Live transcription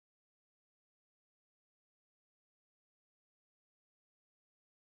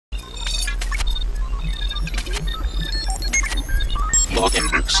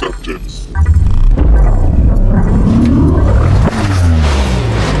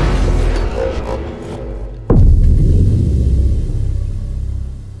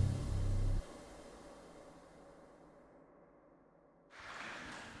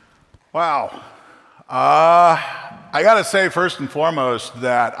Wow. I got to say, first and foremost,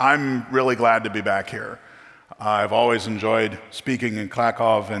 that I'm really glad to be back here. I've always enjoyed speaking in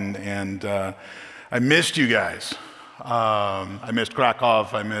Krakow, and I missed you guys. I missed Krakow,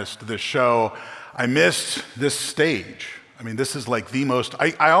 I missed this show, I missed this stage. I mean, this is like the most,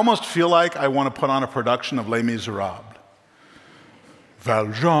 I almost feel like I want to put on a production of Les Miserables.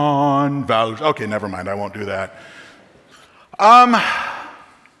 Valjean, okay, never mind, I won't do that.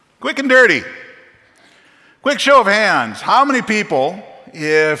 Quick and dirty. Quick show of hands. How many people,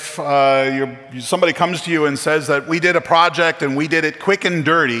 if somebody comes to you and says that we did a project and we did it quick and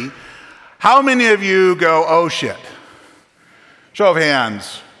dirty, how many of you go, oh shit? Show of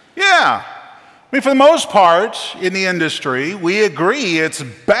hands. Yeah. I mean, for the most part in the industry, we agree it's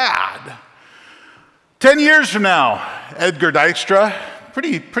bad. 10 years from now, Edgar Dijkstra,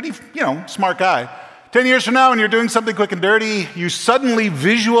 pretty, smart guy. 10 years from now, when you're doing something quick and dirty, you suddenly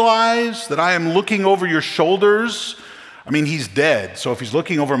visualize that I am looking over your shoulders. I mean, he's dead, so if he's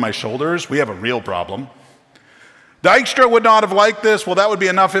looking over my shoulders, we have a real problem. Dijkstra would not have liked this. Well, that would be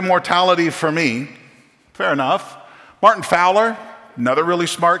enough immortality for me. Fair enough. Martin Fowler, another really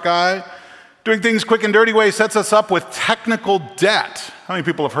smart guy. Doing things quick and dirty way sets us up with technical debt. How many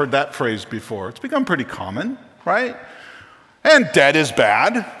people have heard that phrase before? It's become pretty common, right? And debt is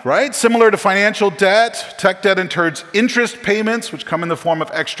bad, right? Similar to financial debt, tech debt incurs interest payments, which come in the form of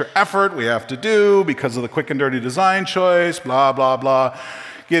extra effort we have to do because of the quick and dirty design choice, blah, blah, blah.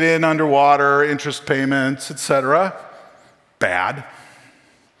 Get in underwater, interest payments, etc. Bad.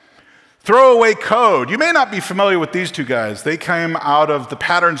 Throwaway code. You may not be familiar with these two guys. They came out of the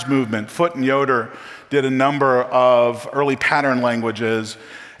patterns movement. Foote and Yoder did a number of early pattern languages.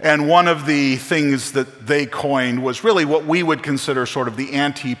 And one of the things that they coined was really what we would consider sort of the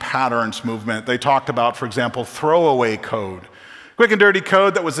anti-patterns movement. They talked about, for example, throwaway code. Quick and dirty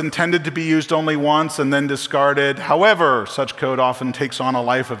code that was intended to be used only once and then discarded. However, such code often takes on a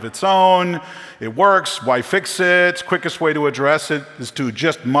life of its own. It works, why fix it? Quickest way to address it is to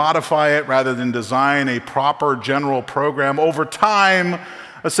just modify it rather than design a proper general program. Over time,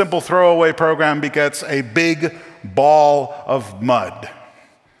 a simple throwaway program begets a big ball of mud.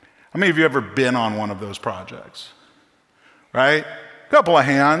 How many of you ever been on one of those projects? Right? Couple of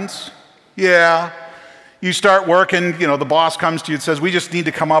hands. Yeah. You start working, the boss comes to you and says, we just need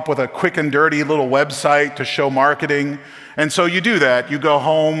to come up with a quick and dirty little website to show marketing. And so you do that. You go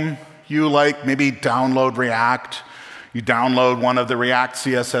home, you maybe download React. You download one of the React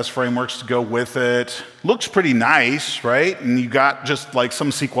CSS frameworks to go with it. Looks pretty nice, right? And you got just like some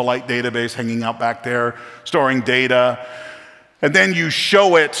SQLite database hanging out back there, storing data. And then you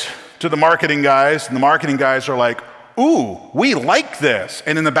show it to the marketing guys, and the marketing guys are like, ooh, we like this.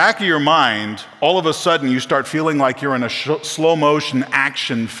 And in the back of your mind, all of a sudden you start feeling like you're in a slow motion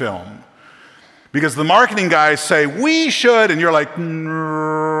action film. Because the marketing guys say, we should, and you're like,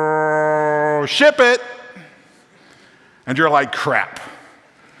 no, ship it. And you're like, crap.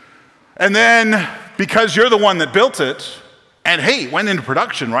 And then, because you're the one that built it, and hey, it went into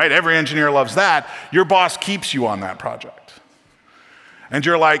production, right? Every engineer loves that. Your boss keeps you on that project. And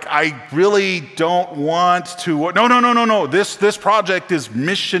you're like, I really don't want to, no. This project is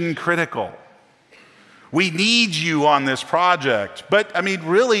mission critical. We need you on this project. But I mean,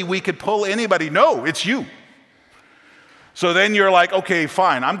 really, we could pull anybody. No, it's you. So then you're like, okay,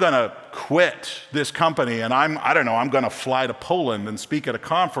 fine, I'm gonna quit this company and I'm gonna fly to Poland and speak at a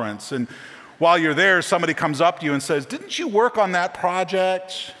conference. And while you're there, somebody comes up to you and says, didn't you work on that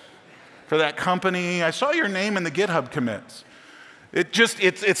project for that company? I saw your name in the GitHub commits.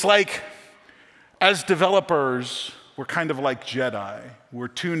 It's like, as developers, we're kind of like Jedi. We're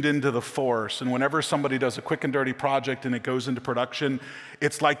tuned into the Force, and whenever somebody does a quick and dirty project and it goes into production,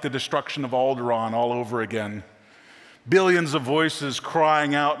 it's like the destruction of Alderaan all over again. Billions of voices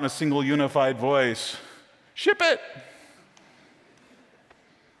crying out in a single unified voice, ship it.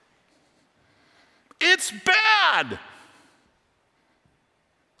 It's bad.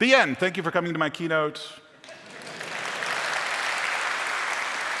 The end. Thank you for coming to my keynote.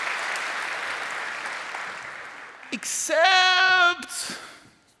 Except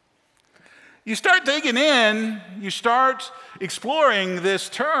you start digging in, you start exploring this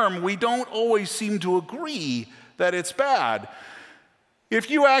term, we don't always seem to agree that it's bad. If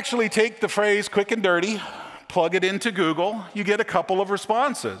you actually take the phrase quick and dirty, plug it into Google, you get a couple of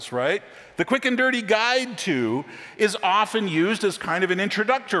responses, right? The quick and dirty guide to is often used as kind of an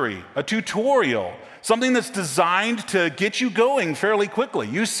introductory, a tutorial, something that's designed to get you going fairly quickly.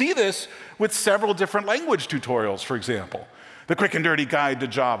 You see this with several different language tutorials, for example. The quick and dirty guide to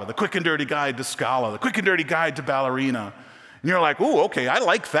Java, the quick and dirty guide to Scala, the quick and dirty guide to Ballerina. And you're like, ooh, okay, I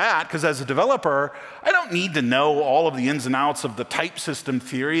like that, because as a developer, I don't need to know all of the ins and outs of the type system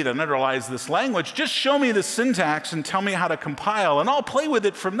theory that underlies this language. Just show me the syntax and tell me how to compile, and I'll play with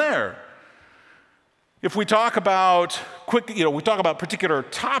it from there. If we talk about we talk about particular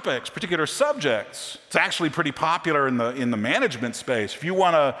topics, particular subjects, it's actually pretty popular in the management space. If you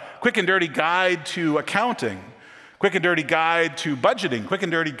want a quick and dirty guide to accounting, quick and dirty guide to budgeting, quick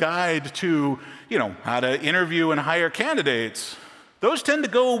and dirty guide to, how to interview and hire candidates, those tend to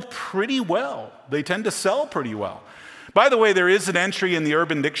go pretty well. They tend to sell pretty well. By the way, there is an entry in the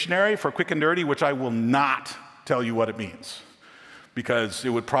Urban Dictionary for quick and dirty, which I will not tell you what it means, because it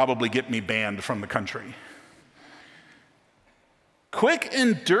would probably get me banned from the country. Quick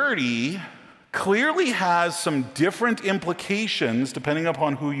and dirty clearly has some different implications depending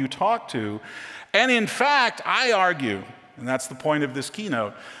upon who you talk to. And in fact, I argue, and that's the point of this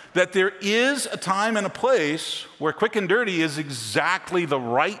keynote, that there is a time and a place where quick and dirty is exactly the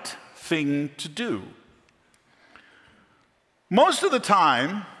right thing to do. Most of the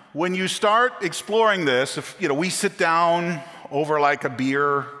time, when you start exploring this, if we sit down over like a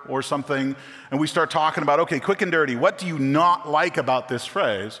beer or something, and we start talking about, okay, quick and dirty, what do you not like about this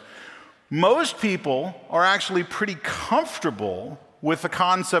phrase? Most people are actually pretty comfortable with the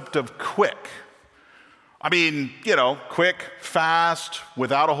concept of quick. I mean, quick, fast,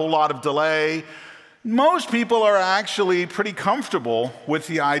 without a whole lot of delay. Most people are actually pretty comfortable with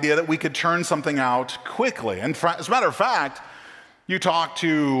the idea that we could turn something out quickly. And as a matter of fact, you talk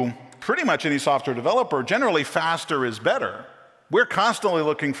to pretty much any software developer, generally faster is better. We're constantly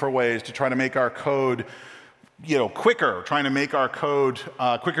looking for ways to try to make our code quicker, trying to make our code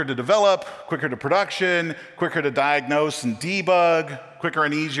quicker to develop, quicker to production, quicker to diagnose and debug, quicker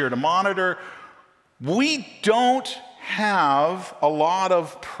and easier to monitor. We don't have a lot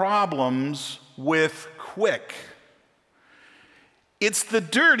of problems with quick. It's the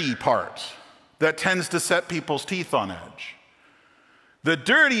dirty part that tends to set people's teeth on edge. The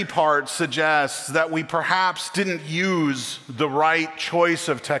dirty part suggests that we perhaps didn't use the right choice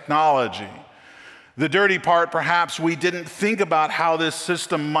of technology. The dirty part, perhaps we didn't think about how this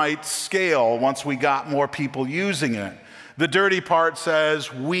system might scale once we got more people using it. The dirty part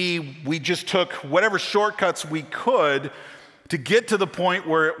says we just took whatever shortcuts we could to get to the point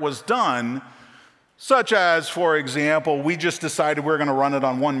where it was done, such as, for example, we just decided we're going to run it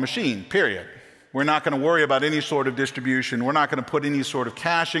on one machine, period. We're not going to worry about any sort of distribution. We're not going to put any sort of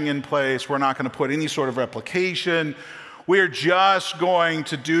caching in place. We're not going to put any sort of replication. We're just going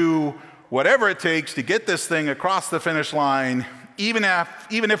to do whatever it takes to get this thing across the finish line, even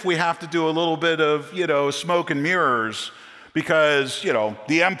if we have to do a little bit of, smoke and mirrors, because,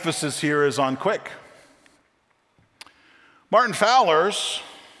 the emphasis here is on quick. Martin Fowler's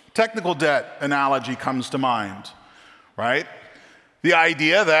technical debt analogy comes to mind, right? The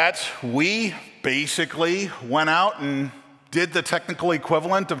idea that we basically went out and did the technical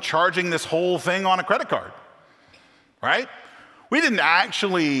equivalent of charging this whole thing on a credit card, right? We didn't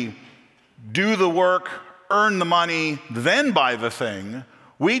actually do the work, earn the money, then buy the thing.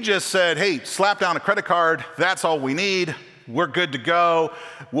 We just said, hey, slap down a credit card, that's all we need, we're good to go,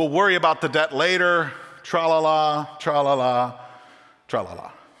 we'll worry about the debt later, tra-la-la, tra-la-la,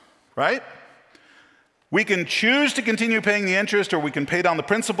 tra-la-la, right? We can choose to continue paying the interest, or we can pay down the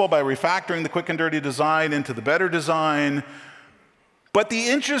principal by refactoring the quick and dirty design into the better design. But the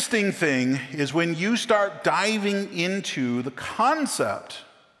interesting thing is when you start diving into the concept,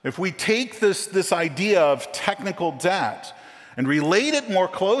 if we take this idea of technical debt and relate it more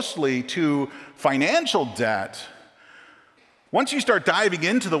closely to financial debt, once you start diving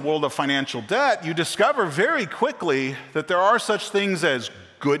into the world of financial debt, you discover very quickly that there are such things as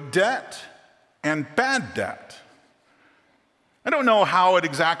good debt and bad debt. I don't know how it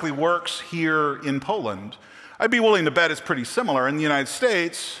exactly works here in Poland. I'd be willing to bet it's pretty similar. In the United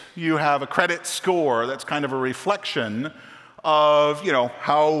States, you have a credit score that's kind of a reflection of,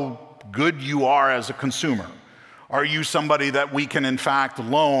 how good you are as a consumer. Are you somebody that we can, in fact,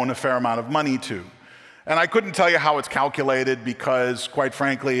 loan a fair amount of money to? And I couldn't tell you how it's calculated because, quite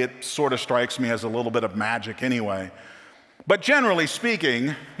frankly, it sort of strikes me as a little bit of magic anyway. But generally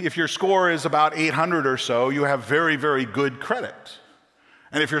speaking, if your score is about 800 or so, you have very, very good credit.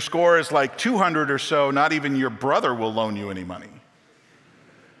 And if your score is like 200 or so, not even your brother will loan you any money.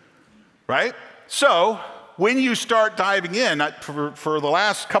 Right? So when you start diving in, for the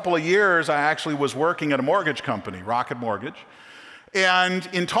last couple of years, I actually was working at a mortgage company, Rocket Mortgage. And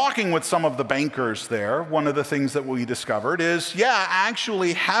in talking with some of the bankers there, one of the things that we discovered is,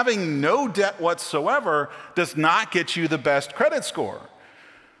 actually having no debt whatsoever does not get you the best credit score.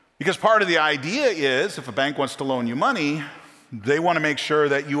 Because part of the idea is, if a bank wants to loan you money, They want to make sure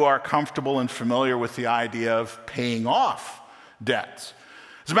that you are comfortable and familiar with the idea of paying off debts.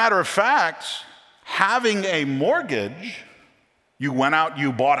 As a matter of fact, having a mortgage, you went out,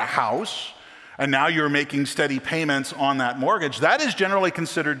 you bought a house, and now you're making steady payments on that mortgage, that is generally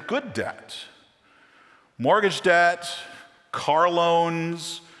considered good debt. Mortgage debt, car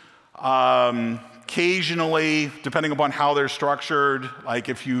loans, occasionally, depending upon how they're structured, like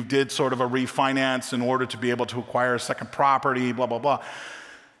if you did sort of a refinance in order to be able to acquire a second property, blah, blah, blah.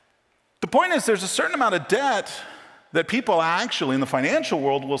 The point is there's a certain amount of debt that people actually in the financial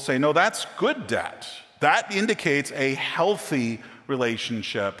world will say, no, that's good debt. That indicates a healthy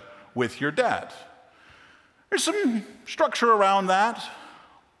relationship with your debt. There's some structure around that,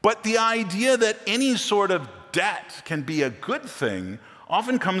 but the idea that any sort of debt can be a good thing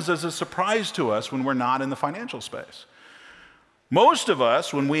often comes as a surprise to us when we're not in the financial space. Most of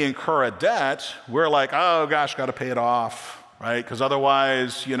us, when we incur a debt, we're like, oh gosh, got to pay it off, right? Because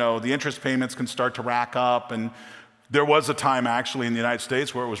otherwise, the interest payments can start to rack up. And there was a time actually in the United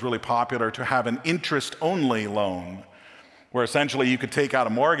States where it was really popular to have an interest-only loan, where essentially you could take out a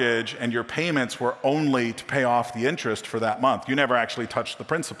mortgage and your payments were only to pay off the interest for that month. You never actually touched the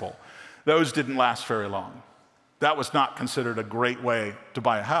principal. Those didn't last very long. That was not considered a great way to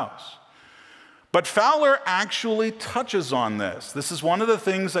buy a house. But Fowler actually touches on this. This is one of the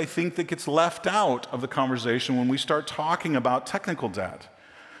things I think that gets left out of the conversation when we start talking about technical debt.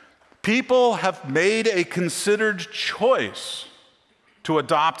 People have made a considered choice to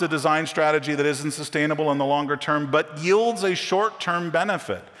adopt a design strategy that isn't sustainable in the longer term, but yields a short-term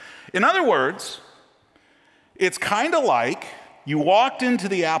benefit. In other words, it's kind of like you walked into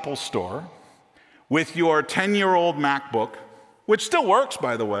the Apple store with your 10-year-old MacBook, which still works,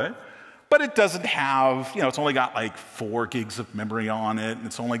 by the way, but it doesn't have, it's only got like 4 gigs of memory on it, and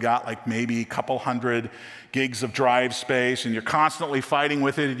it's only got like maybe a couple hundred gigs of drive space, and you're constantly fighting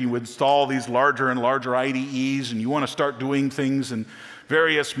with it, and you install these larger and larger IDEs, and you want to start doing things in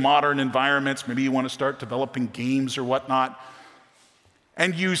various modern environments. Maybe you want to start developing games or whatnot,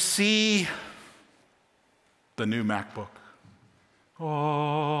 and you see the new MacBook.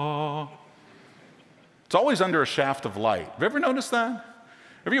 Oh, it's always under a shaft of light. Have you ever noticed that?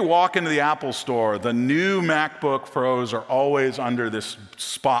 If you walk into the Apple store, the new MacBook Pros are always under this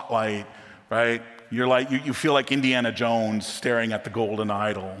spotlight, right? You're like, you feel like Indiana Jones staring at the golden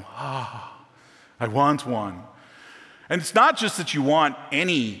idol. Ah, I want one. And it's not just that you want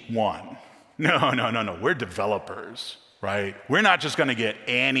any one. No. We're developers, right? We're not just going to get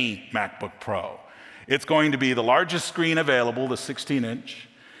any MacBook Pro. It's going to be the largest screen available, the 16-inch.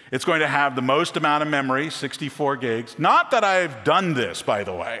 It's going to have the most amount of memory, 64 gigs. Not that I've done this, by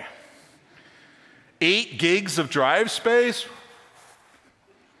the way. 8 gigs of drive space?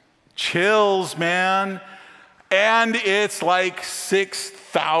 Chills, man. And it's like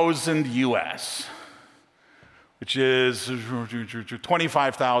 6,000 US, which is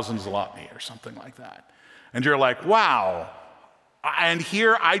 25,000 zloty or something like that. And you're like, wow. And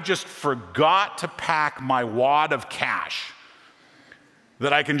here I just forgot to pack my wad of cash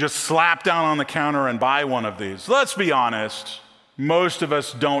that I can just slap down on the counter and buy one of these. Let's be honest, most of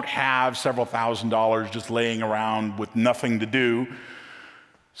us don't have several $1,000s just laying around with nothing to do.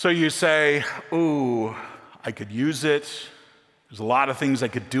 So you say, ooh, I could use it. There's a lot of things I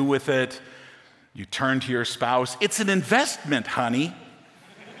could do with it. You turn to your spouse, it's an investment, honey.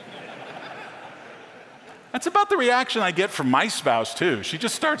 That's about the reaction I get from my spouse too. She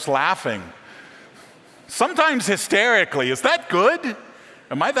just starts laughing. Sometimes hysterically. Is that good?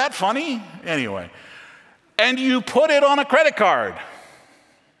 Am I that funny? Anyway. And you put it on a credit card.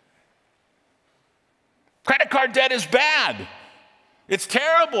 Credit card debt is bad. It's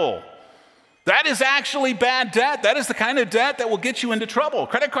terrible. That is actually bad debt. That is the kind of debt that will get you into trouble.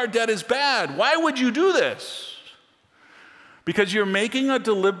 Credit card debt is bad. Why would you do this? Because you're making a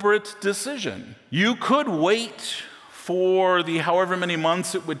deliberate decision. You could wait for the however many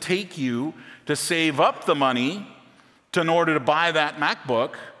months it would take you to save up the money in order to buy that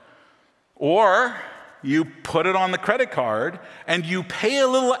MacBook, or you put it on the credit card and you pay a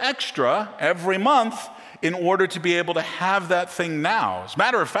little extra every month in order to be able to have that thing now. As a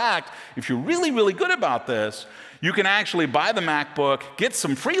matter of fact, if you're really, really good about this, you can actually buy the MacBook, get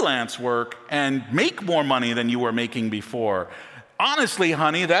some freelance work, and make more money than you were making before. Honestly,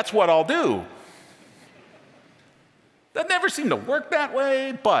 honey, that's what I'll do. That never seemed to work that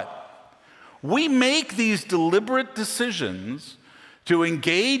way, but we make these deliberate decisions to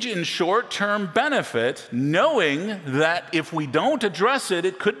engage in short-term benefit, knowing that if we don't address it,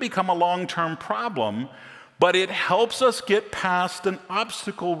 it could become a long-term problem, but it helps us get past an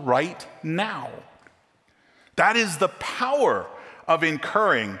obstacle right now. That is the power of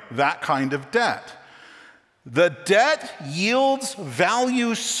incurring that kind of debt. The debt yields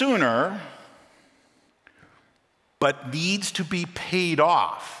value sooner, but needs to be paid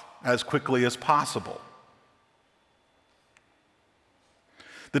off as quickly as possible.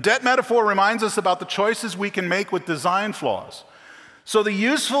 The debt metaphor reminds us about the choices we can make with design flaws. So the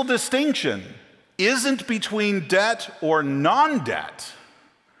useful distinction isn't between debt or non-debt,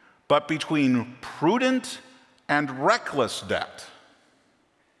 but between prudent and reckless debt.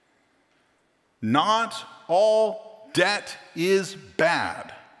 Not all debt is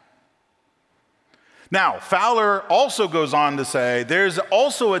bad. Now, Fowler also goes on to say there's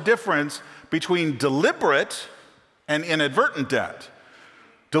also a difference between deliberate and inadvertent debt.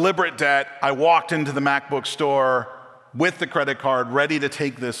 Deliberate debt, I walked into the MacBook store with the credit card ready to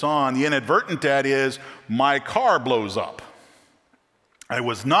take this on. The inadvertent debt is my car blows up. I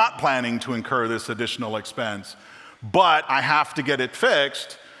was not planning to incur this additional expense, but I have to get it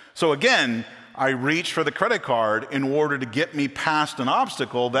fixed. So again, I reach for the credit card in order to get me past an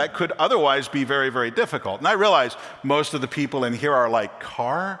obstacle that could otherwise be very, very difficult. And I realize most of the people in here are like,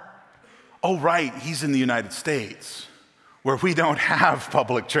 car? Oh, right, he's in the United States, where we don't have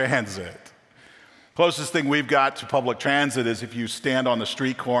public transit. Closest thing we've got to public transit is if you stand on the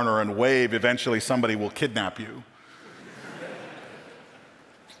street corner and wave, eventually somebody will kidnap you.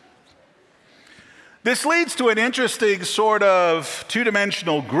 This leads to an interesting sort of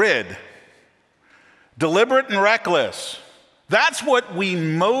two-dimensional grid. Deliberate and reckless. That's what we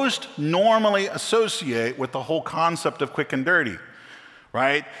most normally associate with the whole concept of quick and dirty,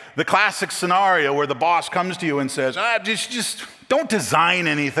 right? The classic scenario where the boss comes to you and says, just don't design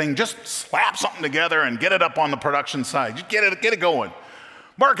anything, just slap something together and get it up on the production side. Just get it going.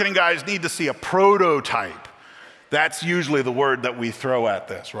 Marketing guys need to see a prototype. That's usually the word that we throw at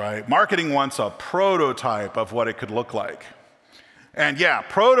this, right? Marketing wants a prototype of what it could look like. And yeah,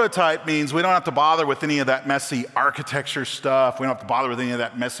 prototype means we don't have to bother with any of that messy architecture stuff. We don't have to bother with any of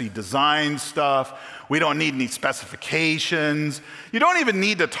that messy design stuff. We don't need any specifications. You don't even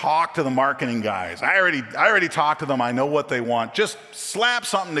need to talk to the marketing guys. I already talked to them. I know what they want. Just slap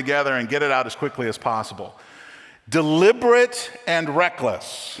something together and get it out as quickly as possible. Deliberate and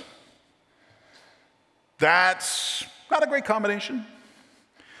reckless. That's not a great combination.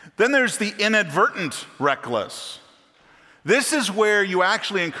 Then there's the inadvertent reckless. This is where you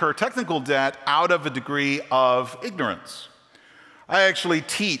actually incur technical debt out of a degree of ignorance. I actually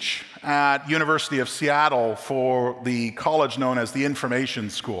teach at University of Seattle for the college known as the Information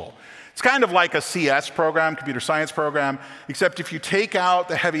School. It's kind of like a CS program, computer science program, except if you take out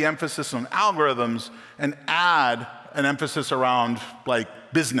the heavy emphasis on algorithms and add an emphasis around like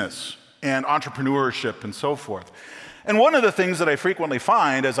business and entrepreneurship and so forth. And one of the things that I frequently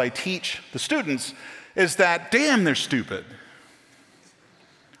find as I teach the students is that, damn, they're stupid.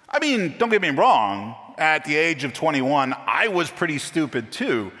 I mean, don't get me wrong, at the age of 21, I was pretty stupid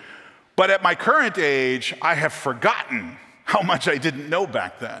too. But at my current age, I have forgotten how much I didn't know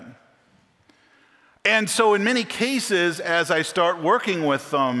back then. And so in many cases, as I start working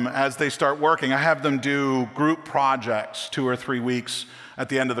with them, as they start working, I have them do group projects 2 or 3 weeks at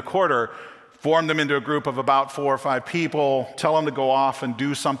the end of the quarter, form them into a group of about 4 or 5 people, tell them to go off and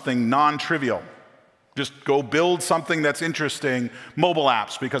do something non-trivial. Just go build something that's interesting, mobile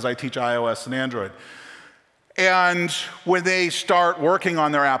apps, because I teach iOS and Android. And when they start working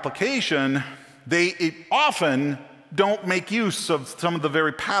on their application, they often don't make use of some of the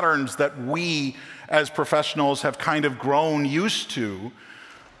very patterns that we as professionals have kind of grown used to.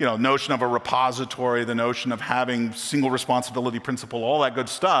 You know, notion of a repository, the notion of having single responsibility principle, all that good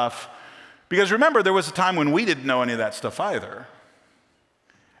stuff. Because remember, there was a time when we didn't know any of that stuff either.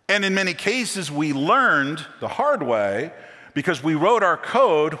 And in many cases, we learned the hard way because we wrote our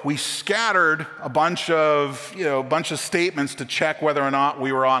code, we scattered a bunch of statements to check whether or not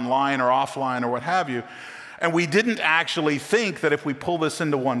we were online or offline or what have you. And we didn't actually think that if we pull this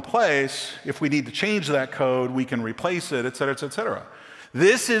into one place, if we need to change that code, we can replace it, et cetera, et cetera.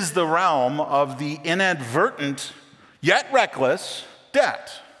 This is the realm of the inadvertent, yet reckless,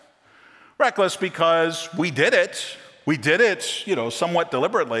 debt. Reckless because we did it, somewhat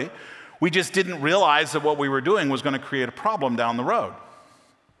deliberately. We just didn't realize that what we were doing was going to create a problem down the road.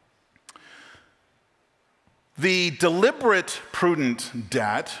 The deliberate, prudent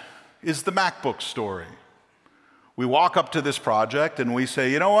debt is the MacBook story. We walk up to this project and we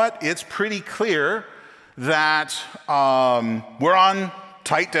say, you know what? It's pretty clear that we're on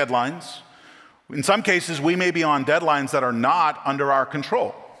tight deadlines. In some cases, we may be on deadlines that are not under our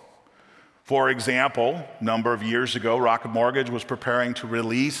control. For example, a number of years ago, Rocket Mortgage was preparing to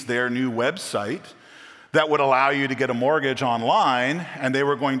release their new website that would allow you to get a mortgage online, and they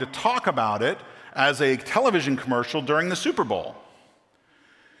were going to talk about it as a television commercial during the Super Bowl.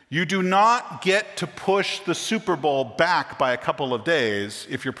 You do not get to push the Super Bowl back by a couple of days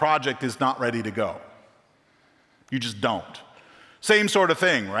if your project is not ready to go. You just don't. Same sort of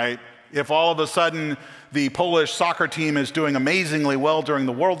thing, right? If all of a sudden the Polish soccer team is doing amazingly well during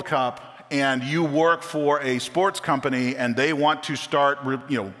the World Cup, and you work for a sports company and they want to start,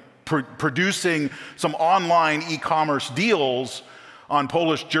 producing some online e-commerce deals on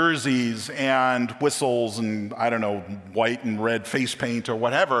Polish jerseys and whistles and, I don't know, white and red face paint or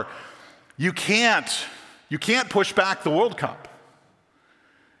whatever, you can't push back the World Cup.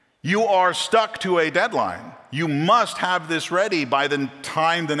 You are stuck to a deadline. You must have this ready by the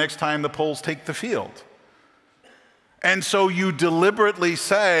next time the Poles take the field. And so you deliberately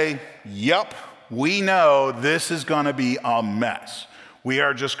say, yep, we know this is going to be a mess. We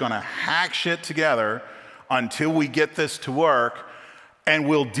are just going to hack shit together until we get this to work, and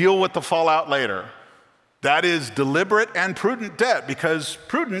we'll deal with the fallout later. That is deliberate and prudent debt, because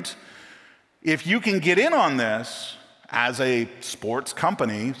prudent, if you can get in on this as a sports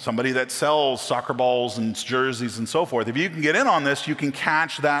company, somebody that sells soccer balls and jerseys and so forth, if you can get in on this, you can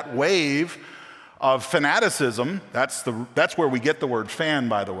catch that wave of fanaticism. That's where we get the word fan,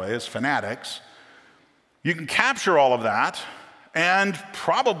 by the way, is fanatics. You can capture all of that and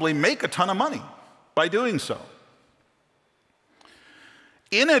probably make a ton of money by doing so.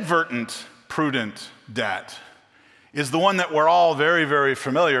 Inadvertent, prudent debt is the one that we're all very, very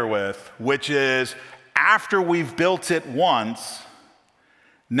familiar with, which is after we've built it once,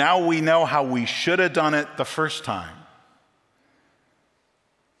 now we know how we should have done it the first time.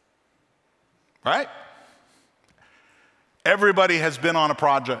 Right? Everybody has been on a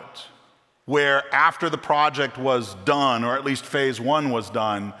project where after the project was done, or at least phase one was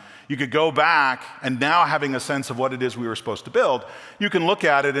done, you could go back and now having a sense of what it is we were supposed to build, you can look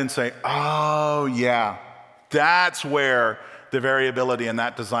at it and say, oh yeah, that's where the variability in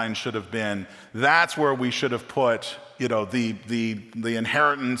that design should have been. That's where we should have put, the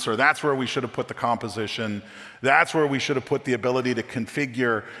inheritance, or that's where we should have put the composition. That's where we should have put the ability to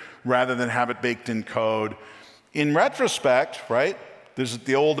configure rather than have it baked in code. In retrospect, right, there's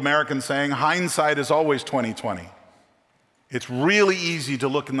the old American saying, hindsight is always 20/20. It's really easy to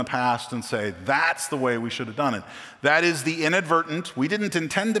look in the past and say, that's the way we should have done it. That is the inadvertent. We didn't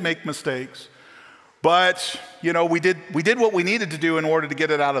intend to make mistakes, but we did what we needed to do in order to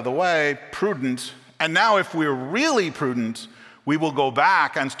get it out of the way, prudent. And now if we're really prudent, we will go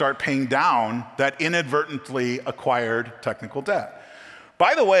back and start paying down that inadvertently acquired technical debt.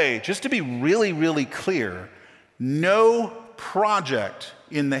 By the way, just to be really, really clear, no project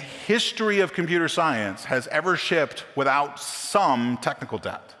in the history of computer science has ever shipped without some technical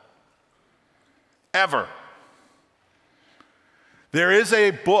debt. Ever. There is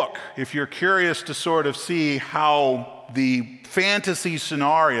a book, if you're curious to sort of see how the fantasy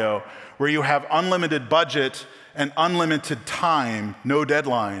scenario where you have unlimited budget and unlimited time, no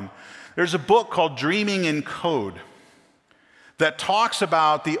deadline, there's a book called Dreaming in Code that talks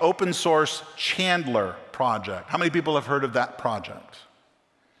about the open source Chandler project. How many people have heard of that project?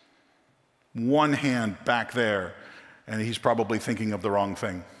 One hand back there, and he's probably thinking of the wrong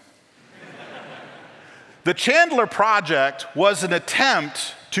thing. The Chandler project was an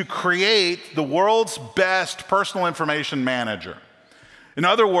attempt to create the world's best personal information manager. In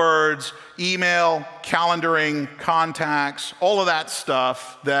other words, email, calendaring, contacts, all of that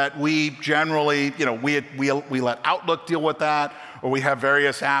stuff that we generally, we let Outlook deal with that, or we have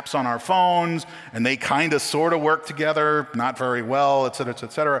various apps on our phones, and they kind of sort of work together, not very well, et cetera,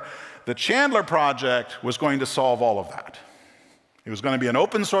 et cetera. The Chandler project was going to solve all of that. It was going to be an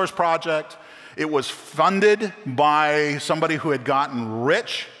open source project. It was funded by somebody who had gotten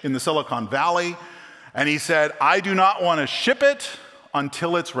rich in the Silicon Valley, and he said, I do not want to ship it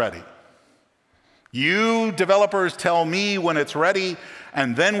until it's ready. You developers tell me when it's ready,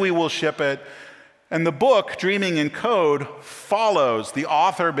 and then we will ship it. And the book, Dreaming in Code, follows the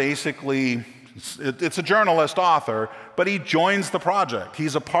author. Basically, it's a journalist author, but he joins the project.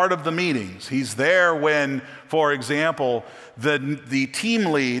 He's a part of the meetings. He's there when, for example, the team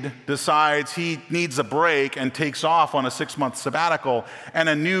lead decides he needs a break and takes off on a 6-month sabbatical, and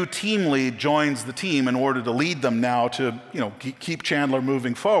a new team lead joins the team in order to lead them now to keep Chandler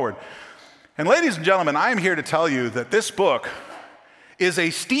moving forward. And ladies and gentlemen, I am here to tell you that this book is a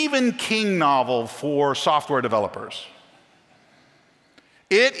Stephen King novel for software developers.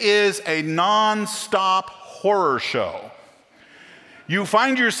 It is a non-stop horror show. You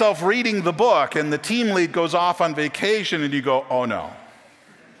find yourself reading the book and the team lead goes off on vacation and you go, oh no.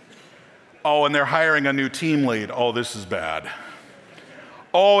 Oh, and they're hiring a new team lead. Oh, this is bad.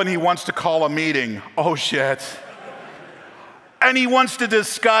 Oh, and he wants to call a meeting. Oh, shit. And he wants to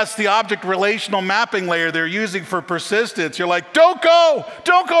discuss the object relational mapping layer they're using for persistence. You're like, don't go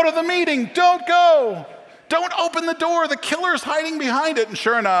to the meeting, don't go. Don't open the door, the killer's hiding behind it. And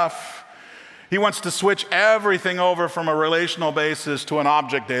sure enough, he wants to switch everything over from a relational basis to an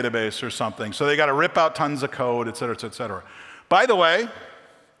object database or something. So they got to rip out tons of code, et cetera, et cetera. By the way,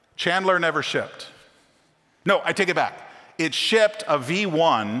 Chandler never shipped. No, I take it back. It shipped a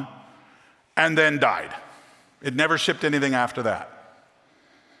V1 and then died. It never shipped anything after that.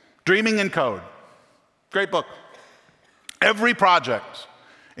 Dreaming in Code, great book. Every project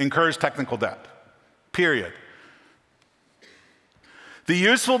incurs technical debt, period. The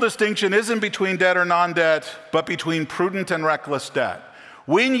useful distinction isn't between debt or non-debt, but between prudent and reckless debt.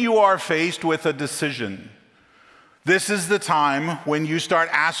 When you are faced with a decision, this is the time when you start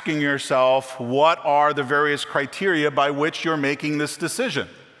asking yourself, what are the various criteria by which you're making this decision?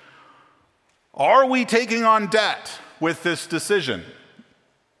 Are we taking on debt with this decision?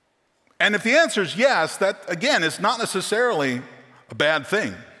 And if the answer is yes, that, again, is not necessarily a bad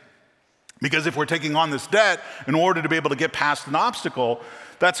thing. Because if we're taking on this debt in order to be able to get past an obstacle,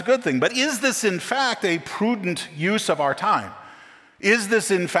 that's a good thing. But is this, in fact, a prudent use of our time? Is this,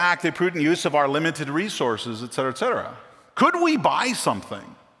 in fact, a prudent use of our limited resources, et cetera, et cetera? Could we buy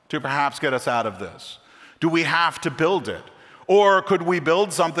something to perhaps get us out of this? Do we have to build it? Or could we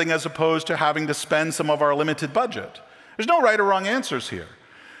build something as opposed to having to spend some of our limited budget? There's no right or wrong answers here.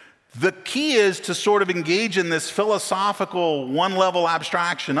 The key is to sort of engage in this philosophical one-level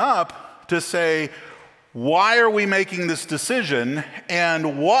abstraction up to say, why are we making this decision,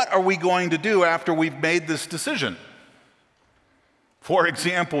 and what are we going to do after we've made this decision? For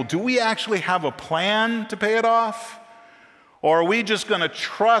example, do we actually have a plan to pay it off? Or are we just going to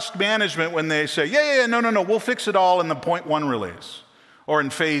trust management when they say, no, we'll fix it all in the point 1 release, or in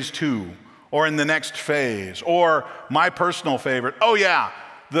phase 2, or in the next phase, or my personal favorite, oh yeah,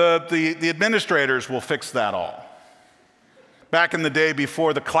 the administrators will fix that all. Back in the day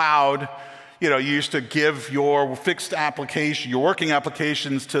before the cloud, you used to give your fixed application, your working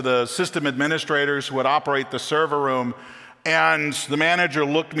applications to the system administrators who would operate the server room. And the manager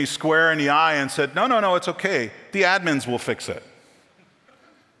looked me square in the eye and said, no, it's okay. The admins will fix it.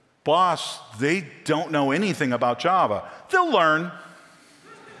 Boss, they don't know anything about Java. They'll learn.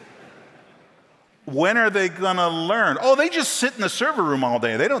 When are they going to learn? Oh, they just sit in the server room all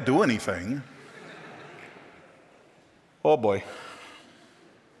day. They don't do anything. Oh, boy.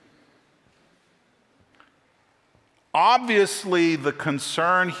 Obviously, the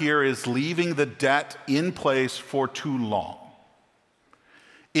concern here is leaving the debt in place for too long.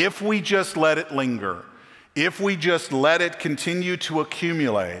 If we just let it linger, if we just let it continue to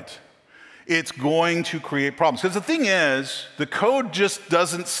accumulate, it's going to create problems. Because the thing is, the code just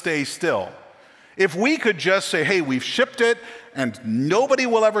doesn't stay still. If we could just say, hey, we've shipped it and nobody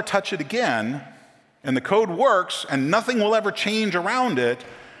will ever touch it again, and the code works and nothing will ever change around it,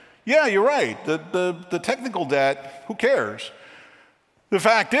 yeah, you're right. The technical debt, who cares? The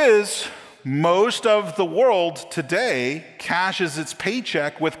fact is, most of the world today cashes its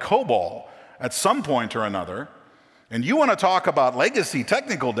paycheck with COBOL at some point or another. And you want to talk about legacy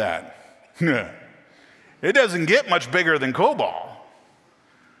technical debt. It doesn't get much bigger than COBOL.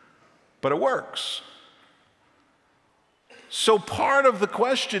 But it works. So part of the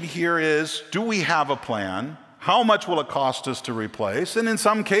question here is, do we have a plan? How much will it cost us to replace? And in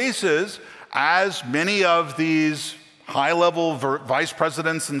some cases, as many of these high-level vice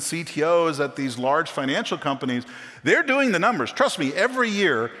presidents and CTOs at these large financial companies, they're doing the numbers. Trust me, every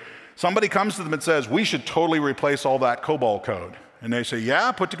year, somebody comes to them and says, we should totally replace all that COBOL code. And they say,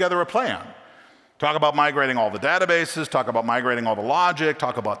 yeah, put together a plan. Talk about migrating all the databases, talk about migrating all the logic,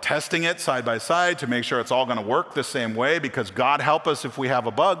 talk about testing it side by side to make sure it's all going to work the same way, because God help us if we have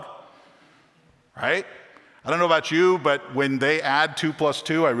a bug, right? I don't know about you, but when they add 2 plus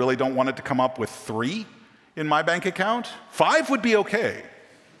 2, I really don't want it to come up with 3 in my bank account. 5 would be okay,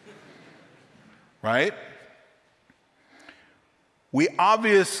 right? We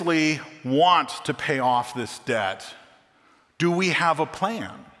obviously want to pay off this debt. Do we have a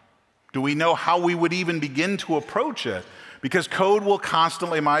plan? Do we know how we would even begin to approach it? Because code will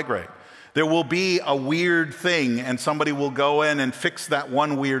constantly migrate. There will be a weird thing, and somebody will go in and fix that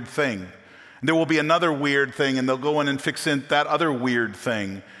one weird thing. There will be another weird thing, and they'll go in and fix that other weird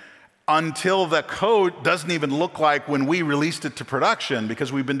thing until the code doesn't even look like when we released it to production,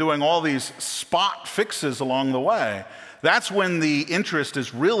 because we've been doing all these spot fixes along the way. That's when the interest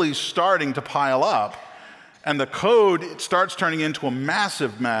is really starting to pile up. And the code, it starts turning into a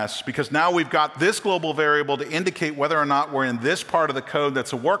massive mess because now we've got this global variable to indicate whether or not we're in this part of the code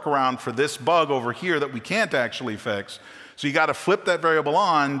that's a workaround for this bug over here that we can't actually fix. So you got to flip that variable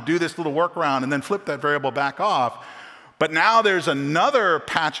on, do this little workaround, and then flip that variable back off. But now there's another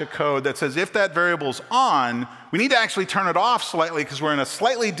patch of code that says if that variable's on, we need to actually turn it off slightly because we're in a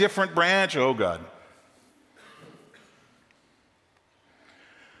slightly different branch. Oh, God.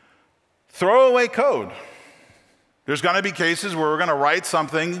 Throwaway code. There's going to be cases where we're going to write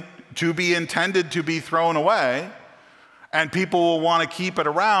something to be intended to be thrown away, and people will want to keep it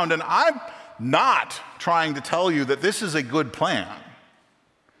around. And I'm not trying to tell you that this is a good plan.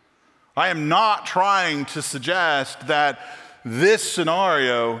 I am not trying to suggest that this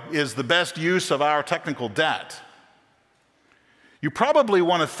scenario is the best use of our technical debt. You probably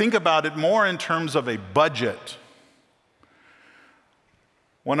want to think about it more in terms of a budget.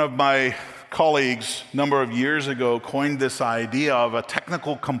 One of my colleagues a number of years ago coined this idea of a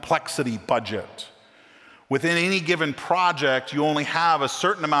technical complexity budget. Within any given project, you only have a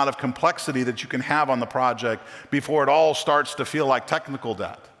certain amount of complexity that you can have on the project before it all starts to feel like technical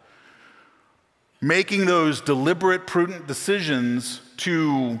debt. Making those deliberate, prudent decisions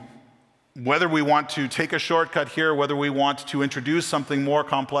to whether we want to take a shortcut here, whether we want to introduce something more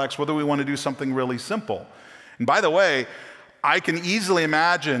complex, whether we want to do something really simple. And by the way, I can easily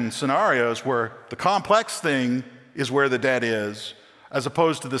imagine scenarios where the complex thing is where the debt is, as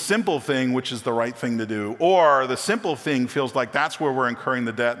opposed to the simple thing, which is the right thing to do. Or the simple thing feels like that's where we're incurring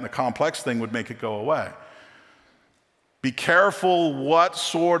the debt, and the complex thing would make it go away. Be careful what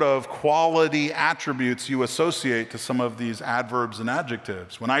sort of quality attributes you associate to some of these adverbs and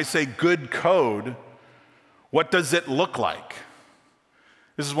adjectives. When I say good code, what does it look like?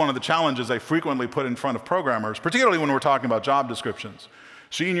 This is one of the challenges I frequently put in front of programmers, particularly when we're talking about job descriptions.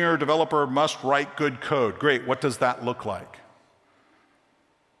 Senior developer must write good code. Great, what does that look like?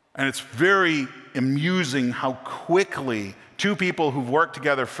 And it's very amusing how quickly two people who've worked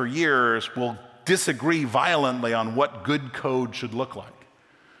together for years will disagree violently on what good code should look like.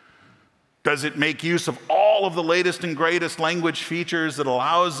 Does it make use of all of the latest and greatest language features that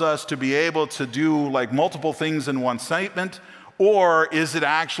allows us to be able to do like multiple things in one statement? Or is it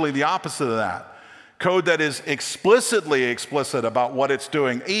actually the opposite of that? Code that is explicitly explicit about what it's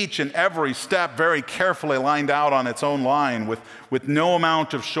doing, each and every step very carefully lined out on its own line with no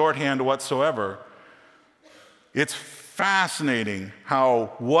amount of shorthand whatsoever. It's fascinating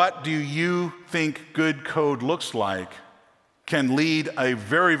how what do you think good code looks like can lead a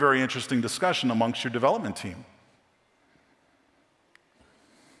very, very interesting discussion amongst your development team.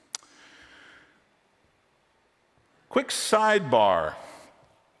 Quick sidebar.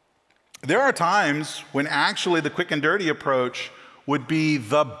 There are times when actually the quick and dirty approach would be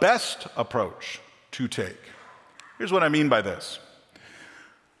the best approach to take. Here's what I mean by this.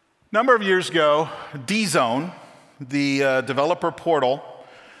 A number of years ago, D-Zone, the developer portal,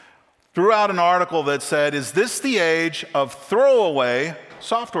 threw out an article that said, "Is this the age of throwaway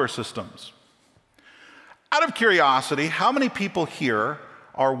software systems?" Out of curiosity, how many people here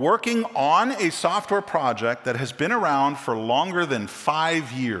are working on a software project that has been around for longer than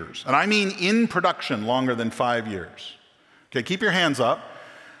 5 years? And I mean in production longer than 5 years. Okay, keep your hands up.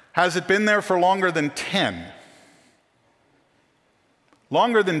 Has it been there for longer than 10?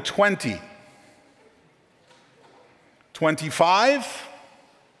 Longer than 20? 25?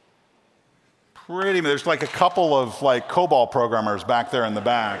 Pretty much. There's like a couple of like COBOL programmers back there in the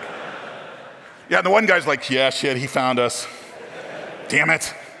back. Yeah, the one guy's like, yeah, shit, he found us. Damn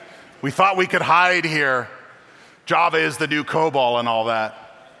it. We thought we could hide here. Java is the new COBOL and all that.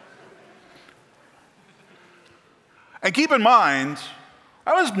 And keep in mind,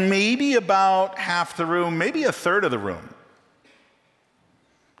 I was maybe about half the room, maybe a third of the room.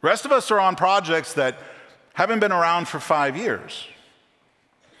 The rest of us are on projects that haven't been around for 5 years.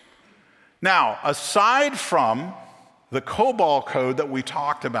 Now, aside from the COBOL code that we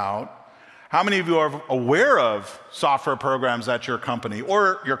talked about, how many of you are aware of software programs at your company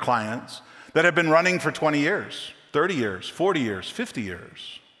or your clients that have been running for 20 years, 30 years, 40 years, 50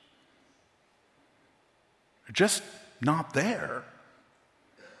 years? They're just not there.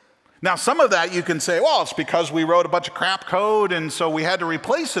 Now, some of that you can say, well, it's because we wrote a bunch of crap code and so we had to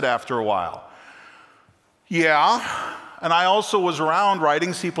replace it after a while. Yeah, and I also was around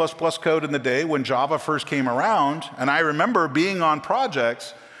writing C++ code in the day when Java first came around, and I remember being on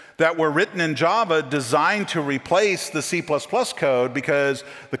projects that were written in Java designed to replace the C++ code because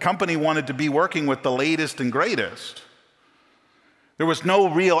the company wanted to be working with the latest and greatest. There was no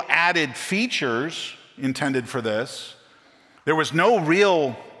real added features intended for this. There was no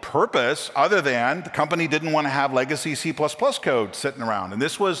real purpose other than the company didn't want to have legacy C++ code sitting around. And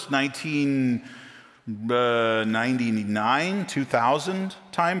this was 1999, 2000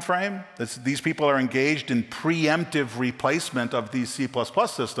 timeframe. These people are engaged in preemptive replacement of these C++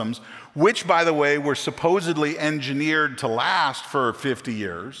 systems, which, by the way, were supposedly engineered to last for 50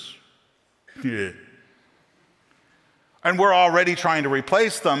 years. Yeah. And we're already trying to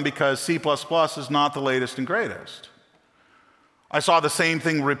replace them because C++ is not the latest and greatest. I saw the same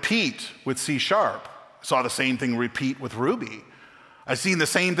thing repeat with C#. I saw the same thing repeat with Ruby. I've seen the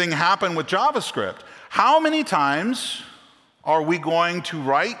same thing happen with JavaScript. How many times are we going to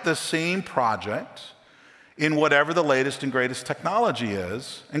write the same project in whatever the latest and greatest technology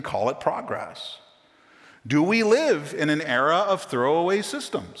is and call it progress? Do we live in an era of throwaway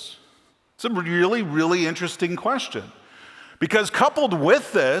systems? It's a really, really interesting question. Because coupled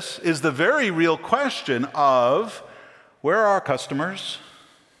with this is the very real question of, where are our customers?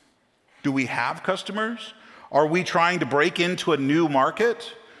 Do we have customers? Are we trying to break into a new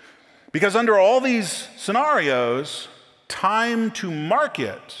market? Because under all these scenarios, time to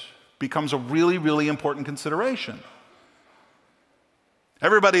market becomes a really, really important consideration.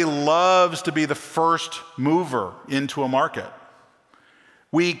 Everybody loves to be the first mover into a market.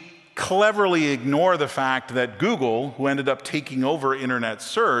 We cleverly ignore the fact that Google, who ended up taking over internet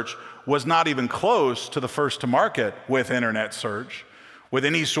search, was not even close to the first to market with internet search, with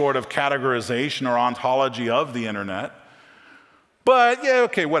any sort of categorization or ontology of the internet. But yeah,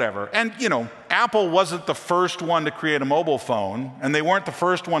 okay, whatever. And Apple wasn't the first one to create a mobile phone, and they weren't the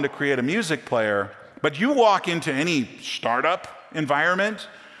first one to create a music player. But you walk into any startup environment,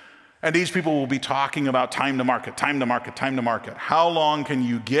 and these people will be talking about time to market, time to market, time to market. How long can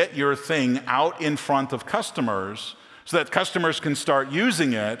you get your thing out in front of customers so that customers can start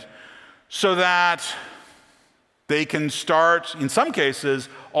using it, so that they can start, in some cases,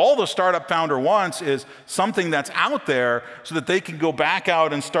 all the startup founder wants is something that's out there so that they can go back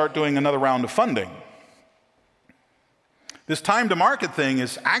out and start doing another round of funding. This time to market thing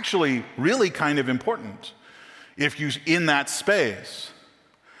is actually really kind of important if you're in that space.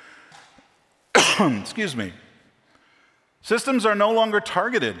 Excuse me. Systems are no longer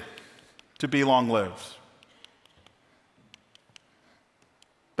targeted to be long-lived.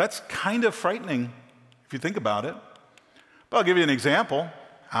 That's kind of frightening if you think about it. But I'll give you an example.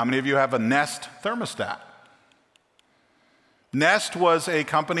 How many of you have a Nest thermostat? Nest was a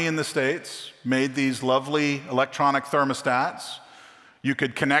company in the States, made these lovely electronic thermostats. You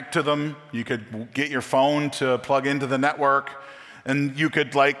could connect to them, you could get your phone to plug into the network, and you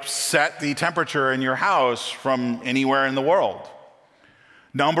could set the temperature in your house from anywhere in the world.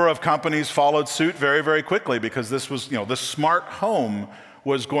 Number of companies followed suit very, very quickly because this was, the smart home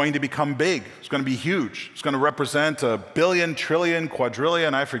was going to become big. It's going to be huge. It's going to represent a billion, trillion,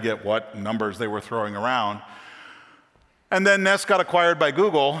 quadrillion, I forget what numbers they were throwing around. And then Nest got acquired by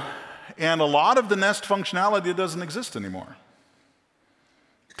Google, and a lot of the Nest functionality doesn't exist anymore.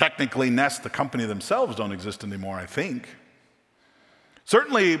 Technically, Nest, the company themselves, don't exist anymore, I think.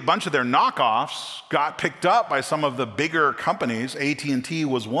 Certainly, a bunch of their knockoffs got picked up by some of the bigger companies. AT&T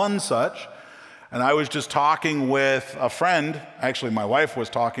was one such. And I was just talking with a friend. Actually, my wife was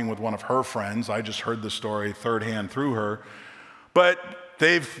talking with one of her friends. I just heard the story third hand through her. But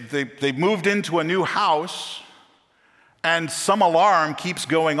they've moved into a new house, and some alarm keeps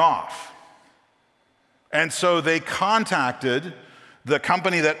going off. And so they contacted the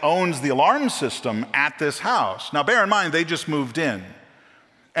company that owns the alarm system at this house. Now, bear in mind, they just moved in.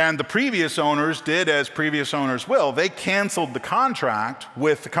 And the previous owners did as previous owners will. They canceled the contract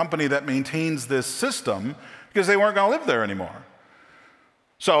with the company that maintains this system because they weren't going to live there anymore.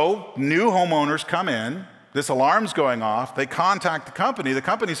 So new homeowners come in, this alarm's going off, they contact the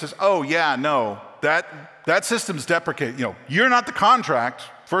company says, oh yeah, no, that system's deprecated. You're not the contract,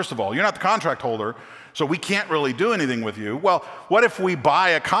 first of all, you're not the contract holder, so we can't really do anything with you. Well, what if we buy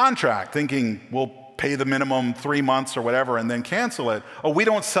a contract thinking we'll pay the minimum 3 months or whatever and then cancel it? Oh, we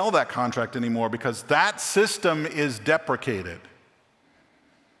don't sell that contract anymore because that system is deprecated.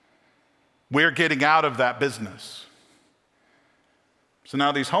 We're getting out of that business. So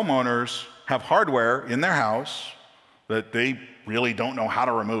now these homeowners have hardware in their house that they really don't know how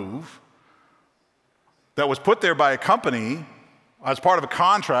to remove, that was put there by a company as part of a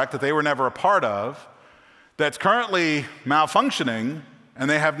contract that they were never a part of, that's currently malfunctioning, and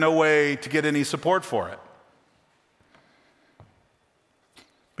they have no way to get any support for it.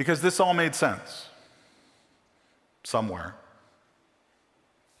 Because this all made sense somewhere.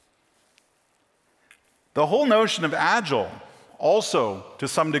 The whole notion of agile also, to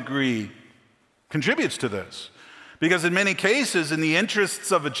some degree, contributes to this. Because in many cases, in the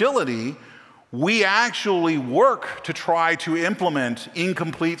interests of agility, we actually work to try to implement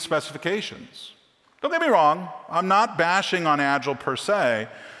incomplete specifications. Don't get me wrong, I'm not bashing on Agile per se,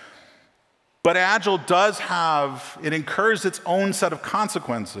 but Agile does it incurs its own set of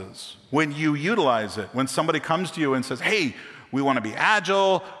consequences when you utilize it. When somebody comes to you and says, hey, we want to be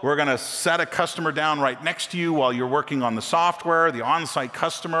Agile, we're going to set a customer down right next to you while you're working on the software, the on-site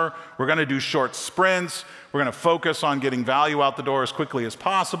customer, we're going to do short sprints, we're going to focus on getting value out the door as quickly as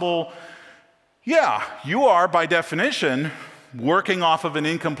possible. Yeah, you are, by definition, working off of an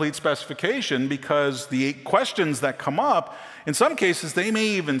incomplete specification because the questions that come up, in some cases, they may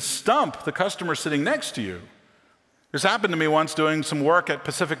even stump the customer sitting next to you. This happened to me once doing some work at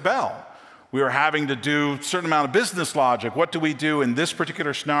Pacific Bell. We were having to do a certain amount of business logic. What do we do in this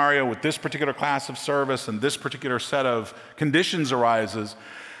particular scenario with this particular class of service and this particular set of conditions arises?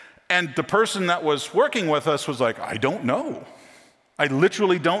 And the person that was working with us was like, I don't know. I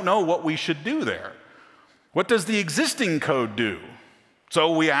literally don't know what we should do there. What does the existing code do?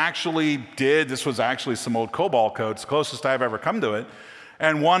 So we actually this was actually some old COBOL code, it's the closest I've ever come to it.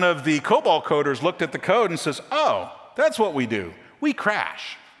 And one of the COBOL coders looked at the code and says, oh, that's what we do. We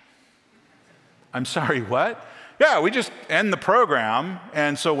crash. I'm sorry, what? Yeah, we just end the program.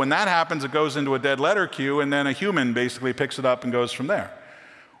 And so when that happens, it goes into a dead letter queue, and then a human basically picks it up and goes from there.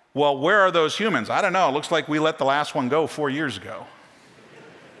 Well, where are those humans? I don't know. It looks like we let the last one go 4 years ago.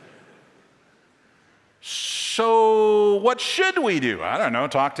 So what should we do? I don't know,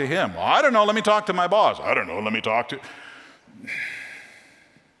 talk to him. Well, I don't know, let me talk to my boss. I don't know, let me talk to...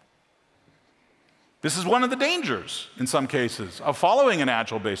 This is one of the dangers, in some cases, of following an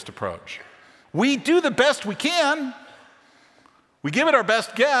Agile-based approach. We do the best we can. We give it our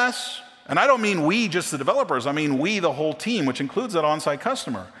best guess. And I don't mean we, just the developers. I mean we, the whole team, which includes that on-site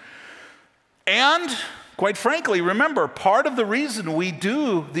customer. And quite frankly, remember, part of the reason we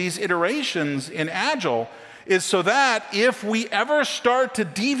do these iterations in Agile is so that if we ever start to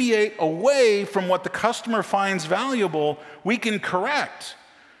deviate away from what the customer finds valuable, we can correct.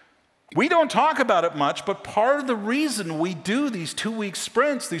 We don't talk about it much, but part of the reason we do these 2-week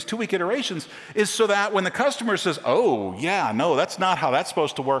sprints, these 2-week iterations, is so that when the customer says, oh, yeah, no, that's not how that's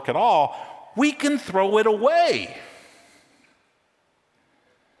supposed to work at all, we can throw it away.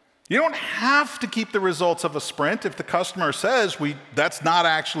 You don't have to keep the results of a sprint if the customer says that's not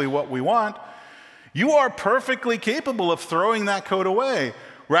actually what we want. You are perfectly capable of throwing that code away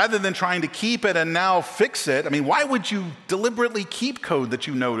rather than trying to keep it and now fix it. I mean, why would you deliberately keep code that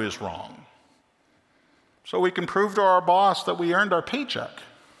you know is wrong? So we can prove to our boss that we earned our paycheck.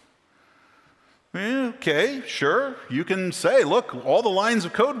 Okay, sure. You can say, look, all the lines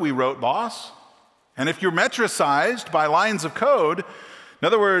of code we wrote, boss. And if you're metricized by lines of code, in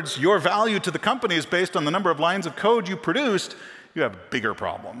other words, your value to the company is based on the number of lines of code you produced, you have a bigger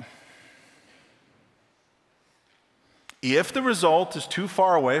problem. If the result is too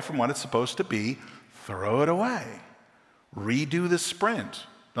far away from what it's supposed to be, throw it away. Redo the sprint.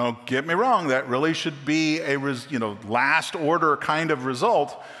 Don't get me wrong, that really should be a last order kind of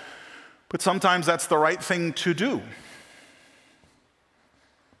result, but sometimes that's the right thing to do.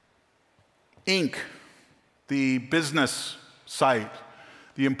 Inc., the business site,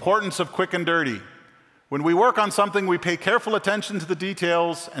 the importance of quick and dirty. When we work on something, we pay careful attention to the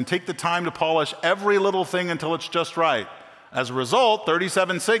details and take the time to polish every little thing until it's just right. As a result,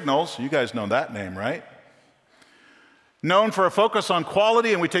 37 Signals, you guys know that name, right? Known for a focus on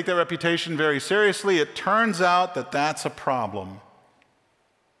quality, and we take that reputation very seriously, it turns out that that's a problem.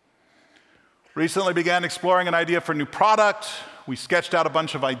 Recently began exploring an idea for a new product. We sketched out a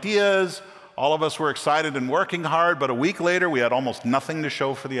bunch of ideas. All of us were excited and working hard, but a week later, we had almost nothing to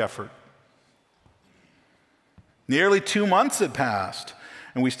show for the effort. Nearly 2 months had passed,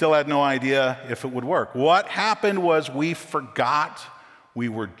 and we still had no idea if it would work. What happened was we forgot we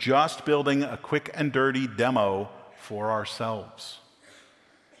were just building a quick and dirty demo for ourselves.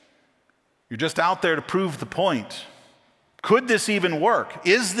 You're just out there to prove the point. Could this even work?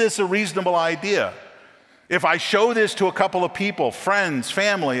 Is this a reasonable idea? If I show this to a couple of people, friends,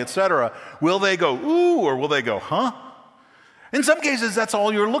 family, etc., will they go, ooh, or will they go, huh? In some cases, that's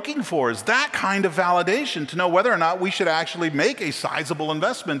all you're looking for, is that kind of validation to know whether or not we should actually make a sizable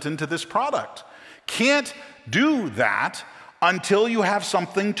investment into this product. Can't do that until you have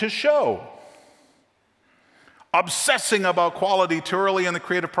something to show. Obsessing about quality too early in the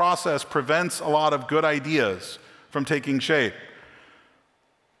creative process prevents a lot of good ideas from taking shape.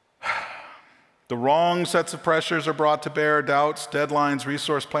 The wrong sets of pressures are brought to bear, doubts, deadlines,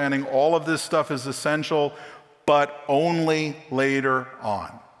 resource planning, all of this stuff is essential, but only later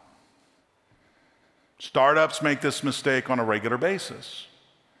on. Startups make this mistake on a regular basis.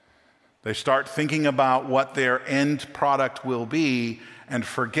 They start thinking about what their end product will be and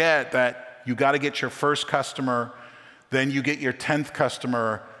forget that you got to get your first customer, then you get your 10th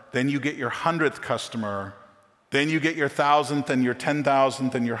customer, then you get your 100th customer, then you get your 1,000th and your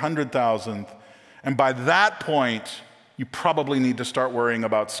 10,000th and your 100,000th. And by that point, you probably need to start worrying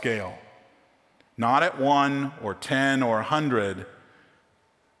about scale. Not at 1 or 10 or 100,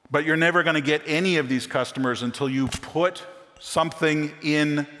 but you're never going to get any of these customers until you put something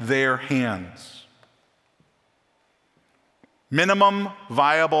in their hands. Minimum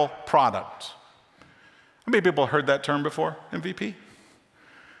viable product. How many people heard that term before, MVP?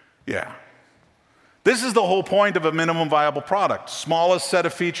 Yeah. This is the whole point of a minimum viable product. Smallest set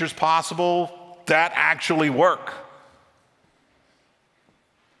of features possible that actually work.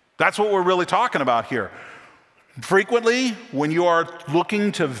 That's what we're really talking about here. Frequently, when you are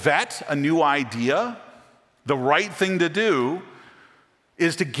looking to vet a new idea, the right thing to do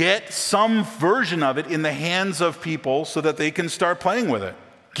is to get some version of it in the hands of people so that they can start playing with it.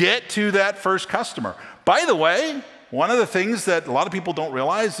 Get to that first customer. By the way, one of the things that a lot of people don't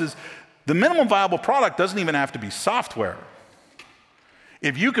realize is the minimum viable product doesn't even have to be software.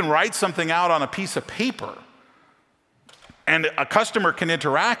 If you can write something out on a piece of paper and a customer can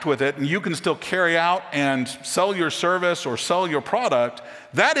interact with it and you can still carry out and sell your service or sell your product,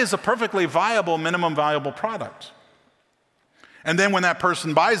 that is a perfectly viable minimum viable product. And then when that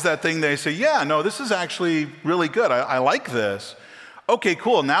person buys that thing, they say, yeah, no, this is actually really good. I like this. Okay,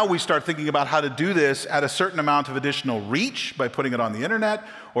 cool. Now we start thinking about how to do this at a certain amount of additional reach by putting it on the internet,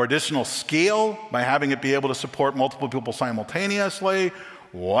 or additional scale by having it be able to support multiple people simultaneously,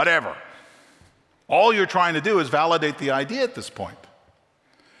 whatever. All you're trying to do is validate the idea at this point.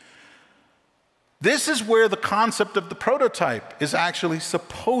 This is where the concept of the prototype is actually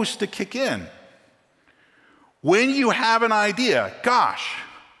supposed to kick in. When you have an idea, gosh,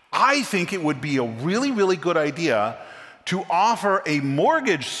 I think it would be a really, really good idea to offer a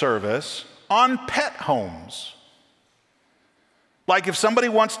mortgage service on pet homes. Like if somebody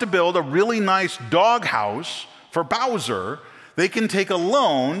wants to build a really nice dog house for Bowser, they can take a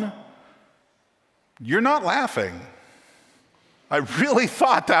loan. You're not laughing. I really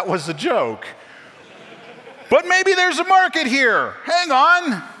thought that was a joke. But maybe there's a market here. Hang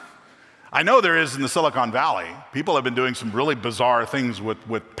on. I know there is in the Silicon Valley. People have been doing some really bizarre things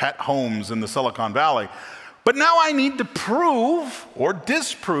with pet homes in the Silicon Valley. But now I need to prove or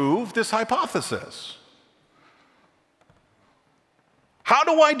disprove this hypothesis. How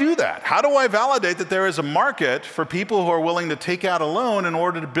do I do that? How do I validate that there is a market for people who are willing to take out a loan in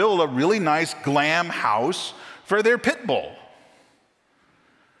order to build a really nice glam house for their pit bull?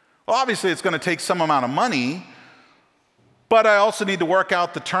 Well, obviously it's going to take some amount of money, but I also need to work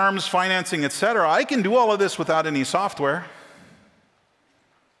out the terms, financing, etc. I can do all of this without any software.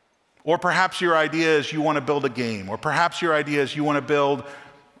 Or perhaps your idea is you want to build a game. Or perhaps your idea is you want to build,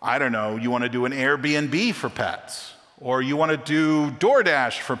 I don't know, you want to do an Airbnb for pets. Or you want to do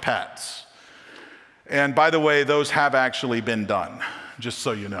DoorDash for pets. And by the way, those have actually been done, just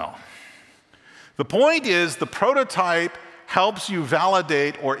so you know. The point is the prototype helps you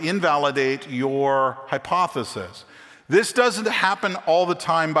validate or invalidate your hypothesis. This doesn't happen all the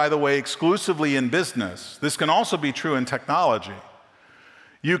time, by the way, exclusively in business. This can also be true in technology.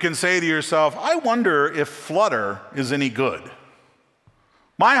 You can say to yourself, I wonder if Flutter is any good.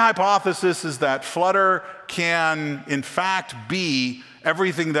 My hypothesis is that Flutter can, in fact, be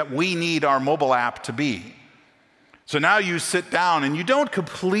everything that we need our mobile app to be. So now you sit down and you don't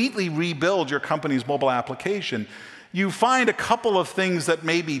completely rebuild your company's mobile application. You find a couple of things that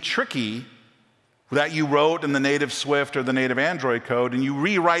may be tricky that you wrote in the native Swift or the native Android code, and you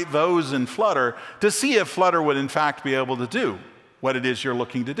rewrite those in Flutter to see if Flutter would, in fact, be able to do what it is you're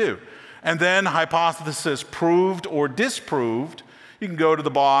looking to do. And then hypothesis proved or disproved, you can go to the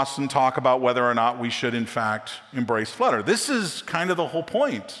boss and talk about whether or not we should, in fact, embrace Flutter. This is kind of the whole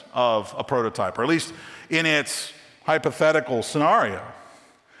point of a prototype, or at least in its hypothetical scenario.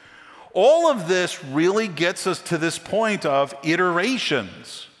 All of this really gets us to this point of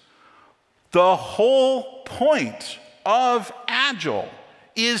iterations. The whole point of Agile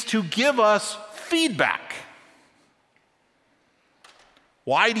is to give us feedback.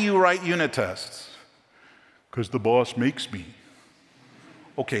 Why do you write unit tests? Because the boss makes me.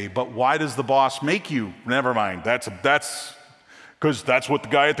 Okay, but why does the boss make you? Never mind, that's because that's what the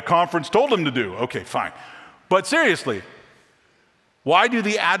guy at the conference told him to do. Okay, fine. But seriously, why do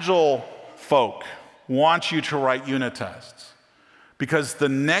the Agile folk want you to write unit tests? Because the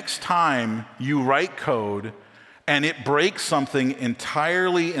next time you write code and it breaks something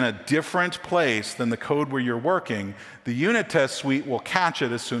entirely in a different place than the code where you're working, the unit test suite will catch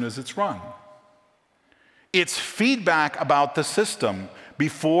it as soon as it's run. It's feedback about the system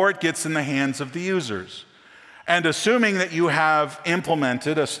before it gets in the hands of the users. And assuming that you have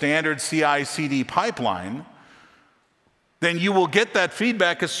implemented a standard CI/CD pipeline, then you will get that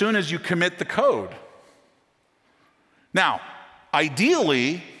feedback as soon as you commit the code. Now,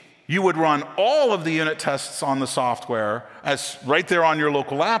 ideally, you would run all of the unit tests on the software as right there on your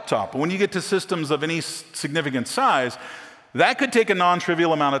local laptop. But when you get to systems of any significant size, that could take a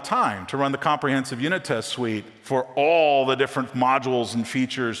non-trivial amount of time to run the comprehensive unit test suite for all the different modules and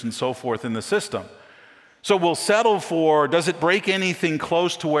features and so forth in the system. So we'll settle for, does it break anything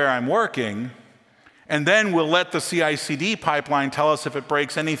close to where I'm working? And then we'll let the CI/CD pipeline tell us if it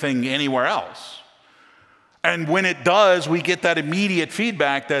breaks anything anywhere else. And when it does, we get that immediate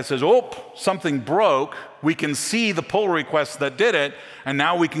feedback that says, oh, something broke. We can see the pull request that did it, and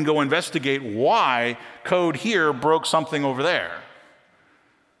now we can go investigate why code here broke something over there.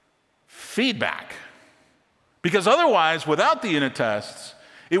 Feedback. Because otherwise, without the unit tests,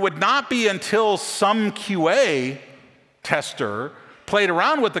 it would not be until some QA tester played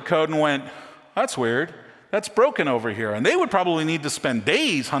around with the code and went, that's weird, that's broken over here. And they would probably need to spend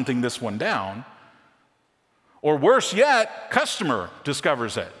days hunting this one down. Or worse yet, customer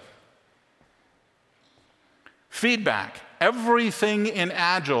discovers it. Feedback. Everything in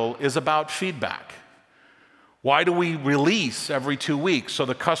Agile is about feedback. Why do we release every 2 weeks? So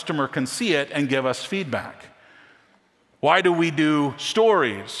the customer can see it and give us feedback. Why do we do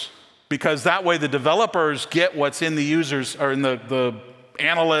stories? Because that way the developers get what's in the users, or in the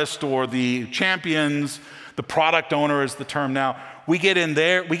analyst or the champions, the product owner is the term now. We get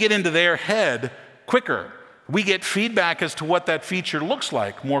into their head quicker. We get feedback as to what that feature looks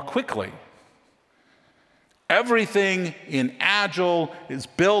like more quickly. Everything in Agile is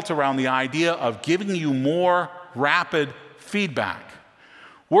built around the idea of giving you more rapid feedback.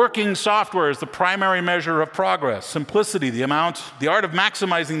 Working software is the primary measure of progress. Simplicity, the art of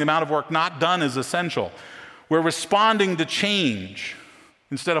maximizing the amount of work not done is essential. We're responding to change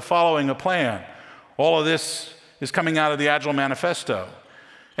instead of following a plan. All of this is coming out of the Agile Manifesto.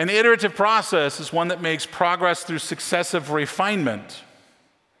 An iterative process is one that makes progress through successive refinement.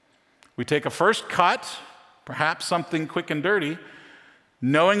 We take a first cut, perhaps something quick and dirty,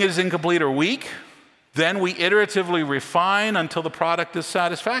 knowing it is incomplete or weak, then we iteratively refine until the product is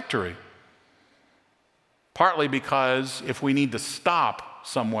satisfactory. Partly because if we need to stop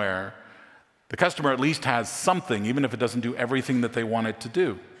somewhere, the customer at least has something, even if it doesn't do everything that they want it to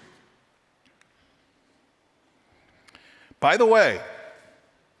do. By the way,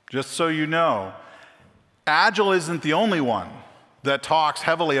 just so you know, Agile isn't the only one that talks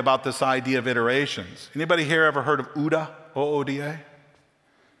heavily about this idea of iterations. Anybody here ever heard of OODA, O-O-D-A?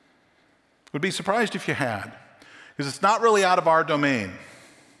 Would be surprised if you had, because it's not really out of our domain.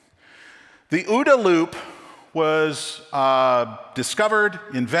 The OODA loop was discovered,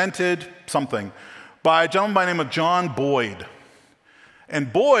 invented, something, by a gentleman by the name of John Boyd.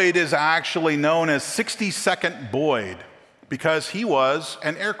 And Boyd is actually known as 60-second Boyd because he was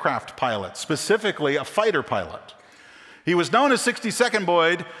an aircraft pilot, specifically a fighter pilot. He was known as 60-second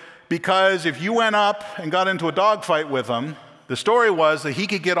Boyd because if you went up and got into a dogfight with him, the story was that he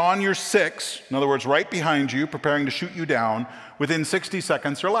could get on your six, in other words, right behind you, preparing to shoot you down, within 60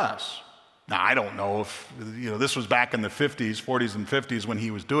 seconds or less. Now, I don't know if this was back in the 50s, 40s and 50s when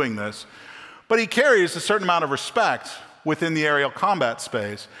he was doing this, but he carries a certain amount of respect within the aerial combat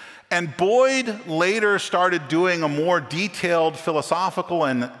space. And Boyd later started doing a more detailed philosophical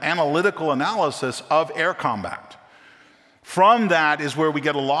and analytical analysis of air combat. From that is where we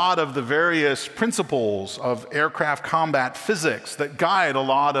get a lot of the various principles of aircraft combat physics that guide a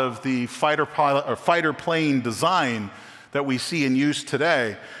lot of the fighter plane design that we see in use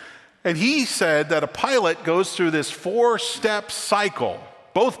today. And he said that a pilot goes through this 4-step cycle.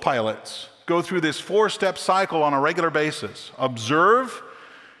 Both pilots go through this 4-step cycle on a regular basis. Observe,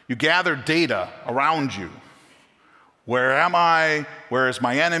 you gather data around you. Where am I? Where is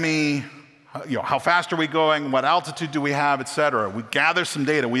my enemy? How fast are we going? What altitude do we have, etc. We gather some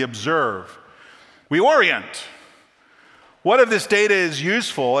data. We observe. We orient. What of this data is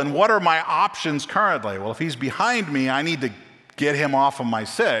useful, and what are my options currently? Well, if he's behind me, I need to get him off of my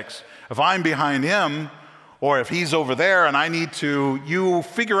 6. If I'm behind him, or if he's over there and I need to, you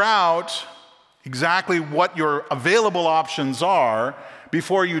figure out exactly what your available options are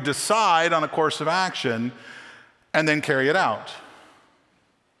before you decide on a course of action and then carry it out.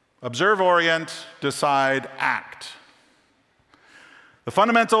 Observe, orient, decide, act. The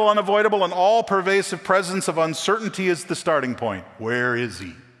fundamental, unavoidable, and all-pervasive presence of uncertainty is the starting point. Where is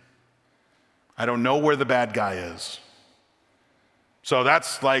he? I don't know where the bad guy is. So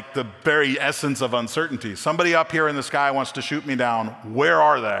that's like the very essence of uncertainty. Somebody up here in the sky wants to shoot me down. Where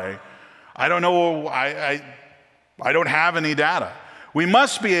are they? I don't know. I don't have any data. We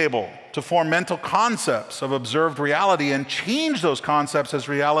must be able to form mental concepts of observed reality and change those concepts as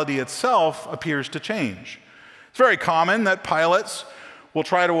reality itself appears to change. It's very common that pilots will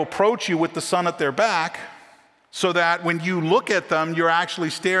try to approach you with the sun at their back so that when you look at them, you're actually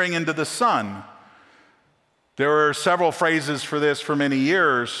staring into the sun. There were several phrases for this for many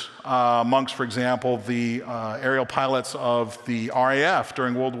years, amongst, for example, the aerial pilots of the RAF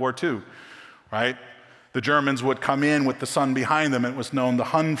during World War II, right? The Germans would come in with the sun behind them. It was known, the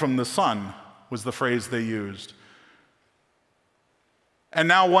Hun from the sun was the phrase they used. And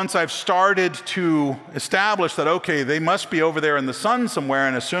now once I've started to establish that, okay, they must be over there in the sun somewhere,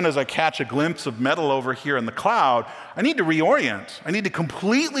 and as soon as I catch a glimpse of metal over here in the cloud, I need to reorient. I need to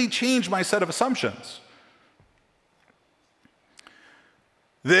completely change my set of assumptions.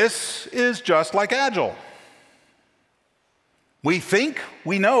 This is just like Agile. We think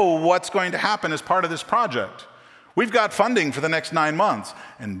we know what's going to happen as part of this project. We've got funding for the next 9 months.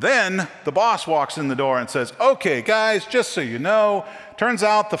 And then the boss walks in the door and says, okay, guys, just so you know, turns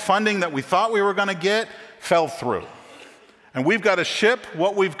out the funding that we thought we were going to get fell through. And we've got to ship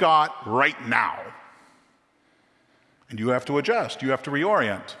what we've got right now. And you have to adjust. You have to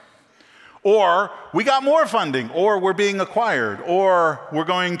reorient. Or we got more funding, or we're being acquired, or we're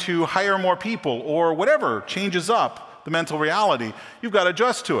going to hire more people, or whatever changes up the mental reality. You've got to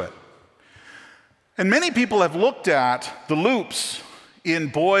adjust to it. And many people have looked at the loops in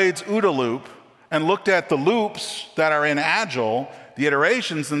Boyd's OODA loop and looked at the loops that are in Agile, the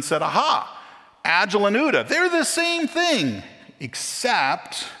iterations, and said, aha, Agile and OODA, they're the same thing,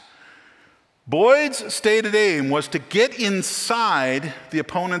 except Boyd's stated aim was to get inside the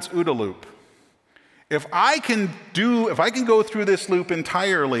opponent's OODA loop. If I can go through this loop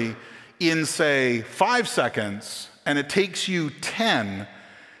entirely in, say, 5 seconds, and it takes you 10,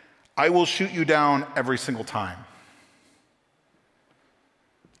 I will shoot you down every single time.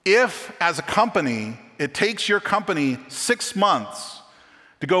 If, as a company, it takes your company 6 months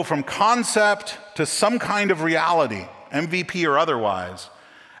to go from concept to some kind of reality, MVP or otherwise,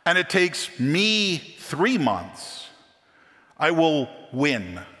 and it takes me 3 months, I will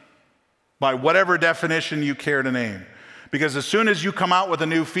win by whatever definition you care to name. Because as soon as you come out with a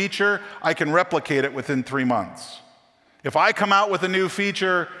new feature, I can replicate it within 3 months. If I come out with a new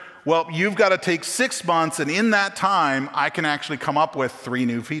feature, well, you've got to take 6 months, and in that time, I can actually come up with 3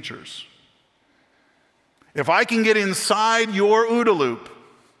 new features. If I can get inside your OODA loop,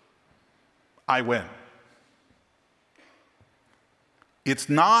 I win. It's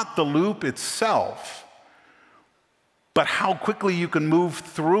not the loop itself, but how quickly you can move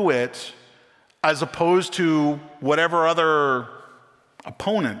through it as opposed to whatever other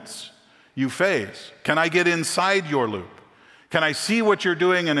opponents you face. Can I get inside your loop? Can I see what you're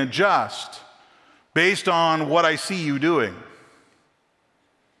doing and adjust based on what I see you doing?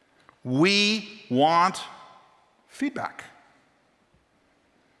 We want feedback.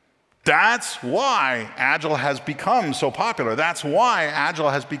 That's why Agile has become so popular. That's why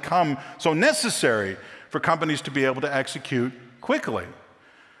Agile has become so necessary for companies to be able to execute quickly.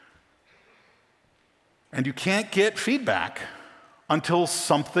 And you can't get feedback until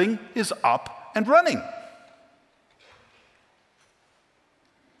something is up and running.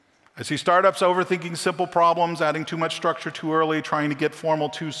 I see startups overthinking simple problems, adding too much structure too early, trying to get formal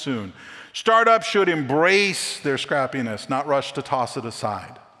too soon. Startups should embrace their scrappiness, not rush to toss it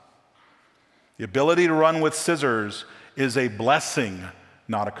aside. The ability to run with scissors is a blessing,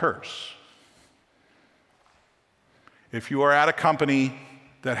 not a curse. If you are at a company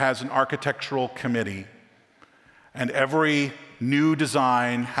that has an architectural committee and every new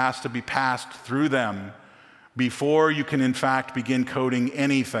design has to be passed through them before you can in fact begin coding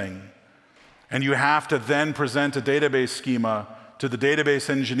anything, and you have to then present a database schema to the database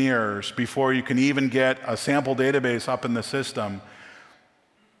engineers before you can even get a sample database up in the system,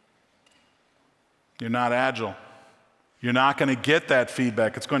 you're not Agile. You're not going to get that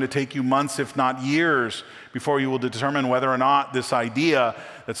feedback. It's going to take you months, if not years, before you will determine whether or not this idea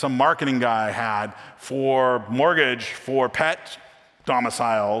that some marketing guy had for mortgage for pet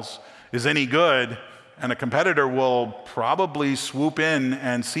domiciles is any good, and a competitor will probably swoop in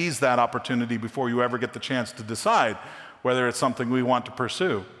and seize that opportunity before you ever get the chance to decide whether it's something we want to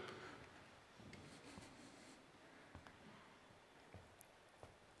pursue.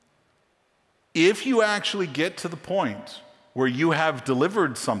 If you actually get to the point where you have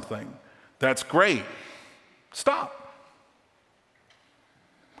delivered something that's great, stop.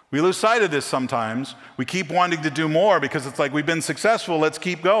 We lose sight of this sometimes. We keep wanting to do more because it's like we've been successful, let's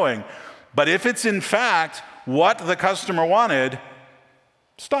keep going. But if it's in fact what the customer wanted,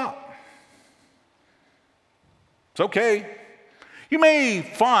 stop. It's okay. You may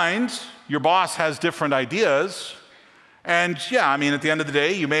find your boss has different ideas. And yeah, I mean, at the end of the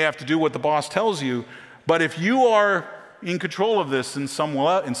day, you may have to do what the boss tells you. But if you are in control of this in some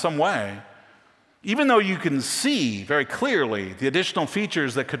way, even though you can see very clearly the additional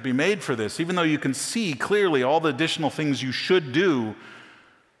features that could be made for this, even though you can see clearly all the additional things you should do,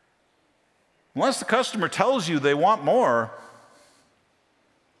 unless the customer tells you they want more,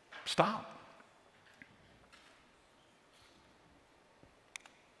 stop.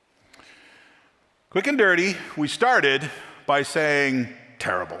 Quick and dirty, we started by saying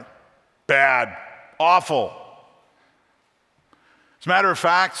terrible, bad, awful. As a matter of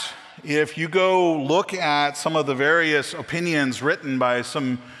fact, if you go look at some of the various opinions written by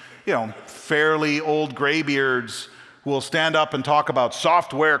some, fairly old graybeards who will stand up and talk about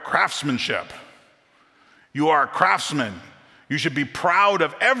software craftsmanship. You are a craftsman. You should be proud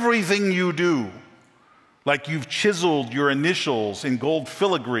of everything you do, like you've chiseled your initials in gold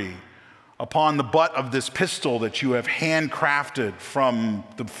filigree upon the butt of this pistol that you have handcrafted from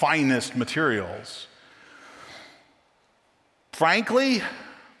the finest materials. Frankly,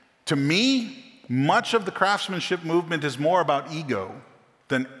 to me, much of the craftsmanship movement is more about ego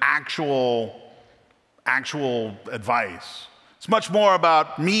than actual advice. It's much more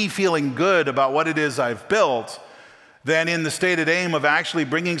about me feeling good about what it is I've built than in the stated aim of actually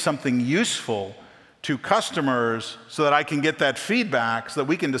bringing something useful to customers so that I can get that feedback so that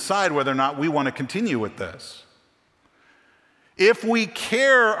we can decide whether or not we want to continue with this. If we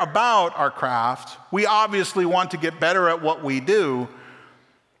care about our craft, we obviously want to get better at what we do,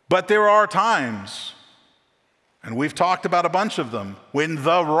 but there are times, and we've talked about a bunch of them, when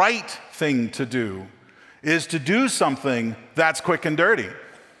the right thing to do is to do something that's quick and dirty.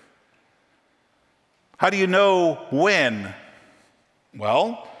 How do you know when?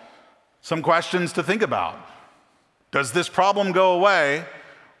 Well, some questions to think about. Does this problem go away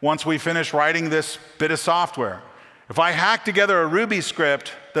once we finish writing this bit of software? If I hack together a Ruby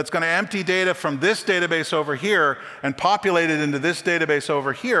script that's going to empty data from this database over here and populate it into this database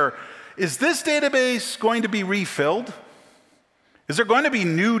over here, is this database going to be refilled? Is there going to be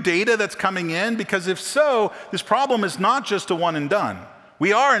new data that's coming in? Because if so, this problem is not just a one and done.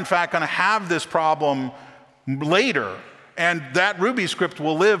 We are, in fact, going to have this problem later, and that Ruby script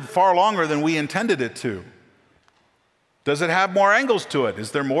will live far longer than we intended it to. Does it have more angles to it?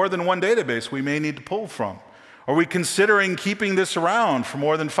 Is there more than one database we may need to pull from? Are we considering keeping this around for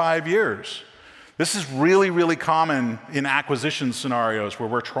more than 5 years? This is really, really common in acquisition scenarios where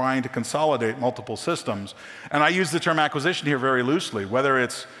we're trying to consolidate multiple systems. And I use the term acquisition here very loosely, whether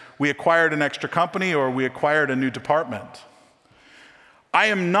it's we acquired an extra company or we acquired a new department. I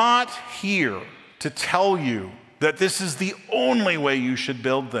am not here to tell you that this is the only way you should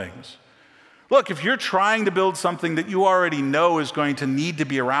build things. Look, if you're trying to build something that you already know is going to need to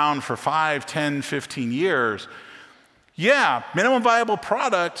be around for 5, 10, 15 years, yeah, minimum viable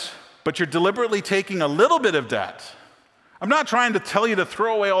product, but you're deliberately taking a little bit of debt. I'm not trying to tell you to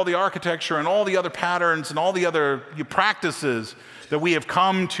throw away all the architecture and all the other patterns and all the other practices that we have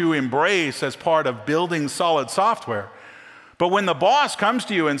come to embrace as part of building solid software. But when the boss comes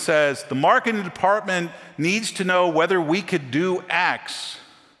to you and says, the marketing department needs to know whether we could do X,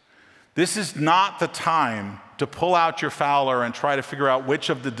 this is not the time to pull out your Fowler and try to figure out which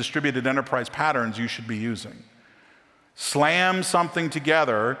of the distributed enterprise patterns you should be using. Slam something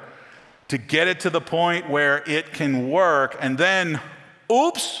together to get it to the point where it can work, and then,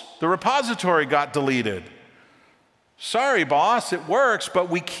 oops, the repository got deleted. Sorry, boss, it works, but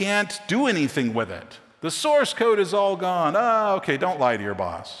we can't do anything with it. The source code is all gone. Oh, okay, don't lie to your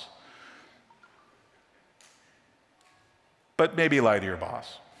boss. But maybe lie to your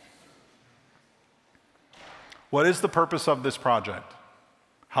boss. What is the purpose of this project?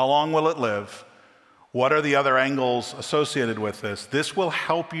 How long will it live? What are the other angles associated with this? This will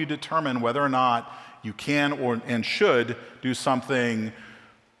help you determine whether or not you can and should do something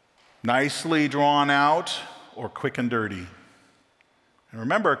nicely drawn out or quick and dirty. And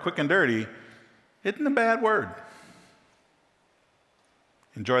remember, quick and dirty isn't a bad word.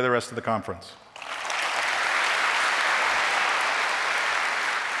 Enjoy the rest of the conference.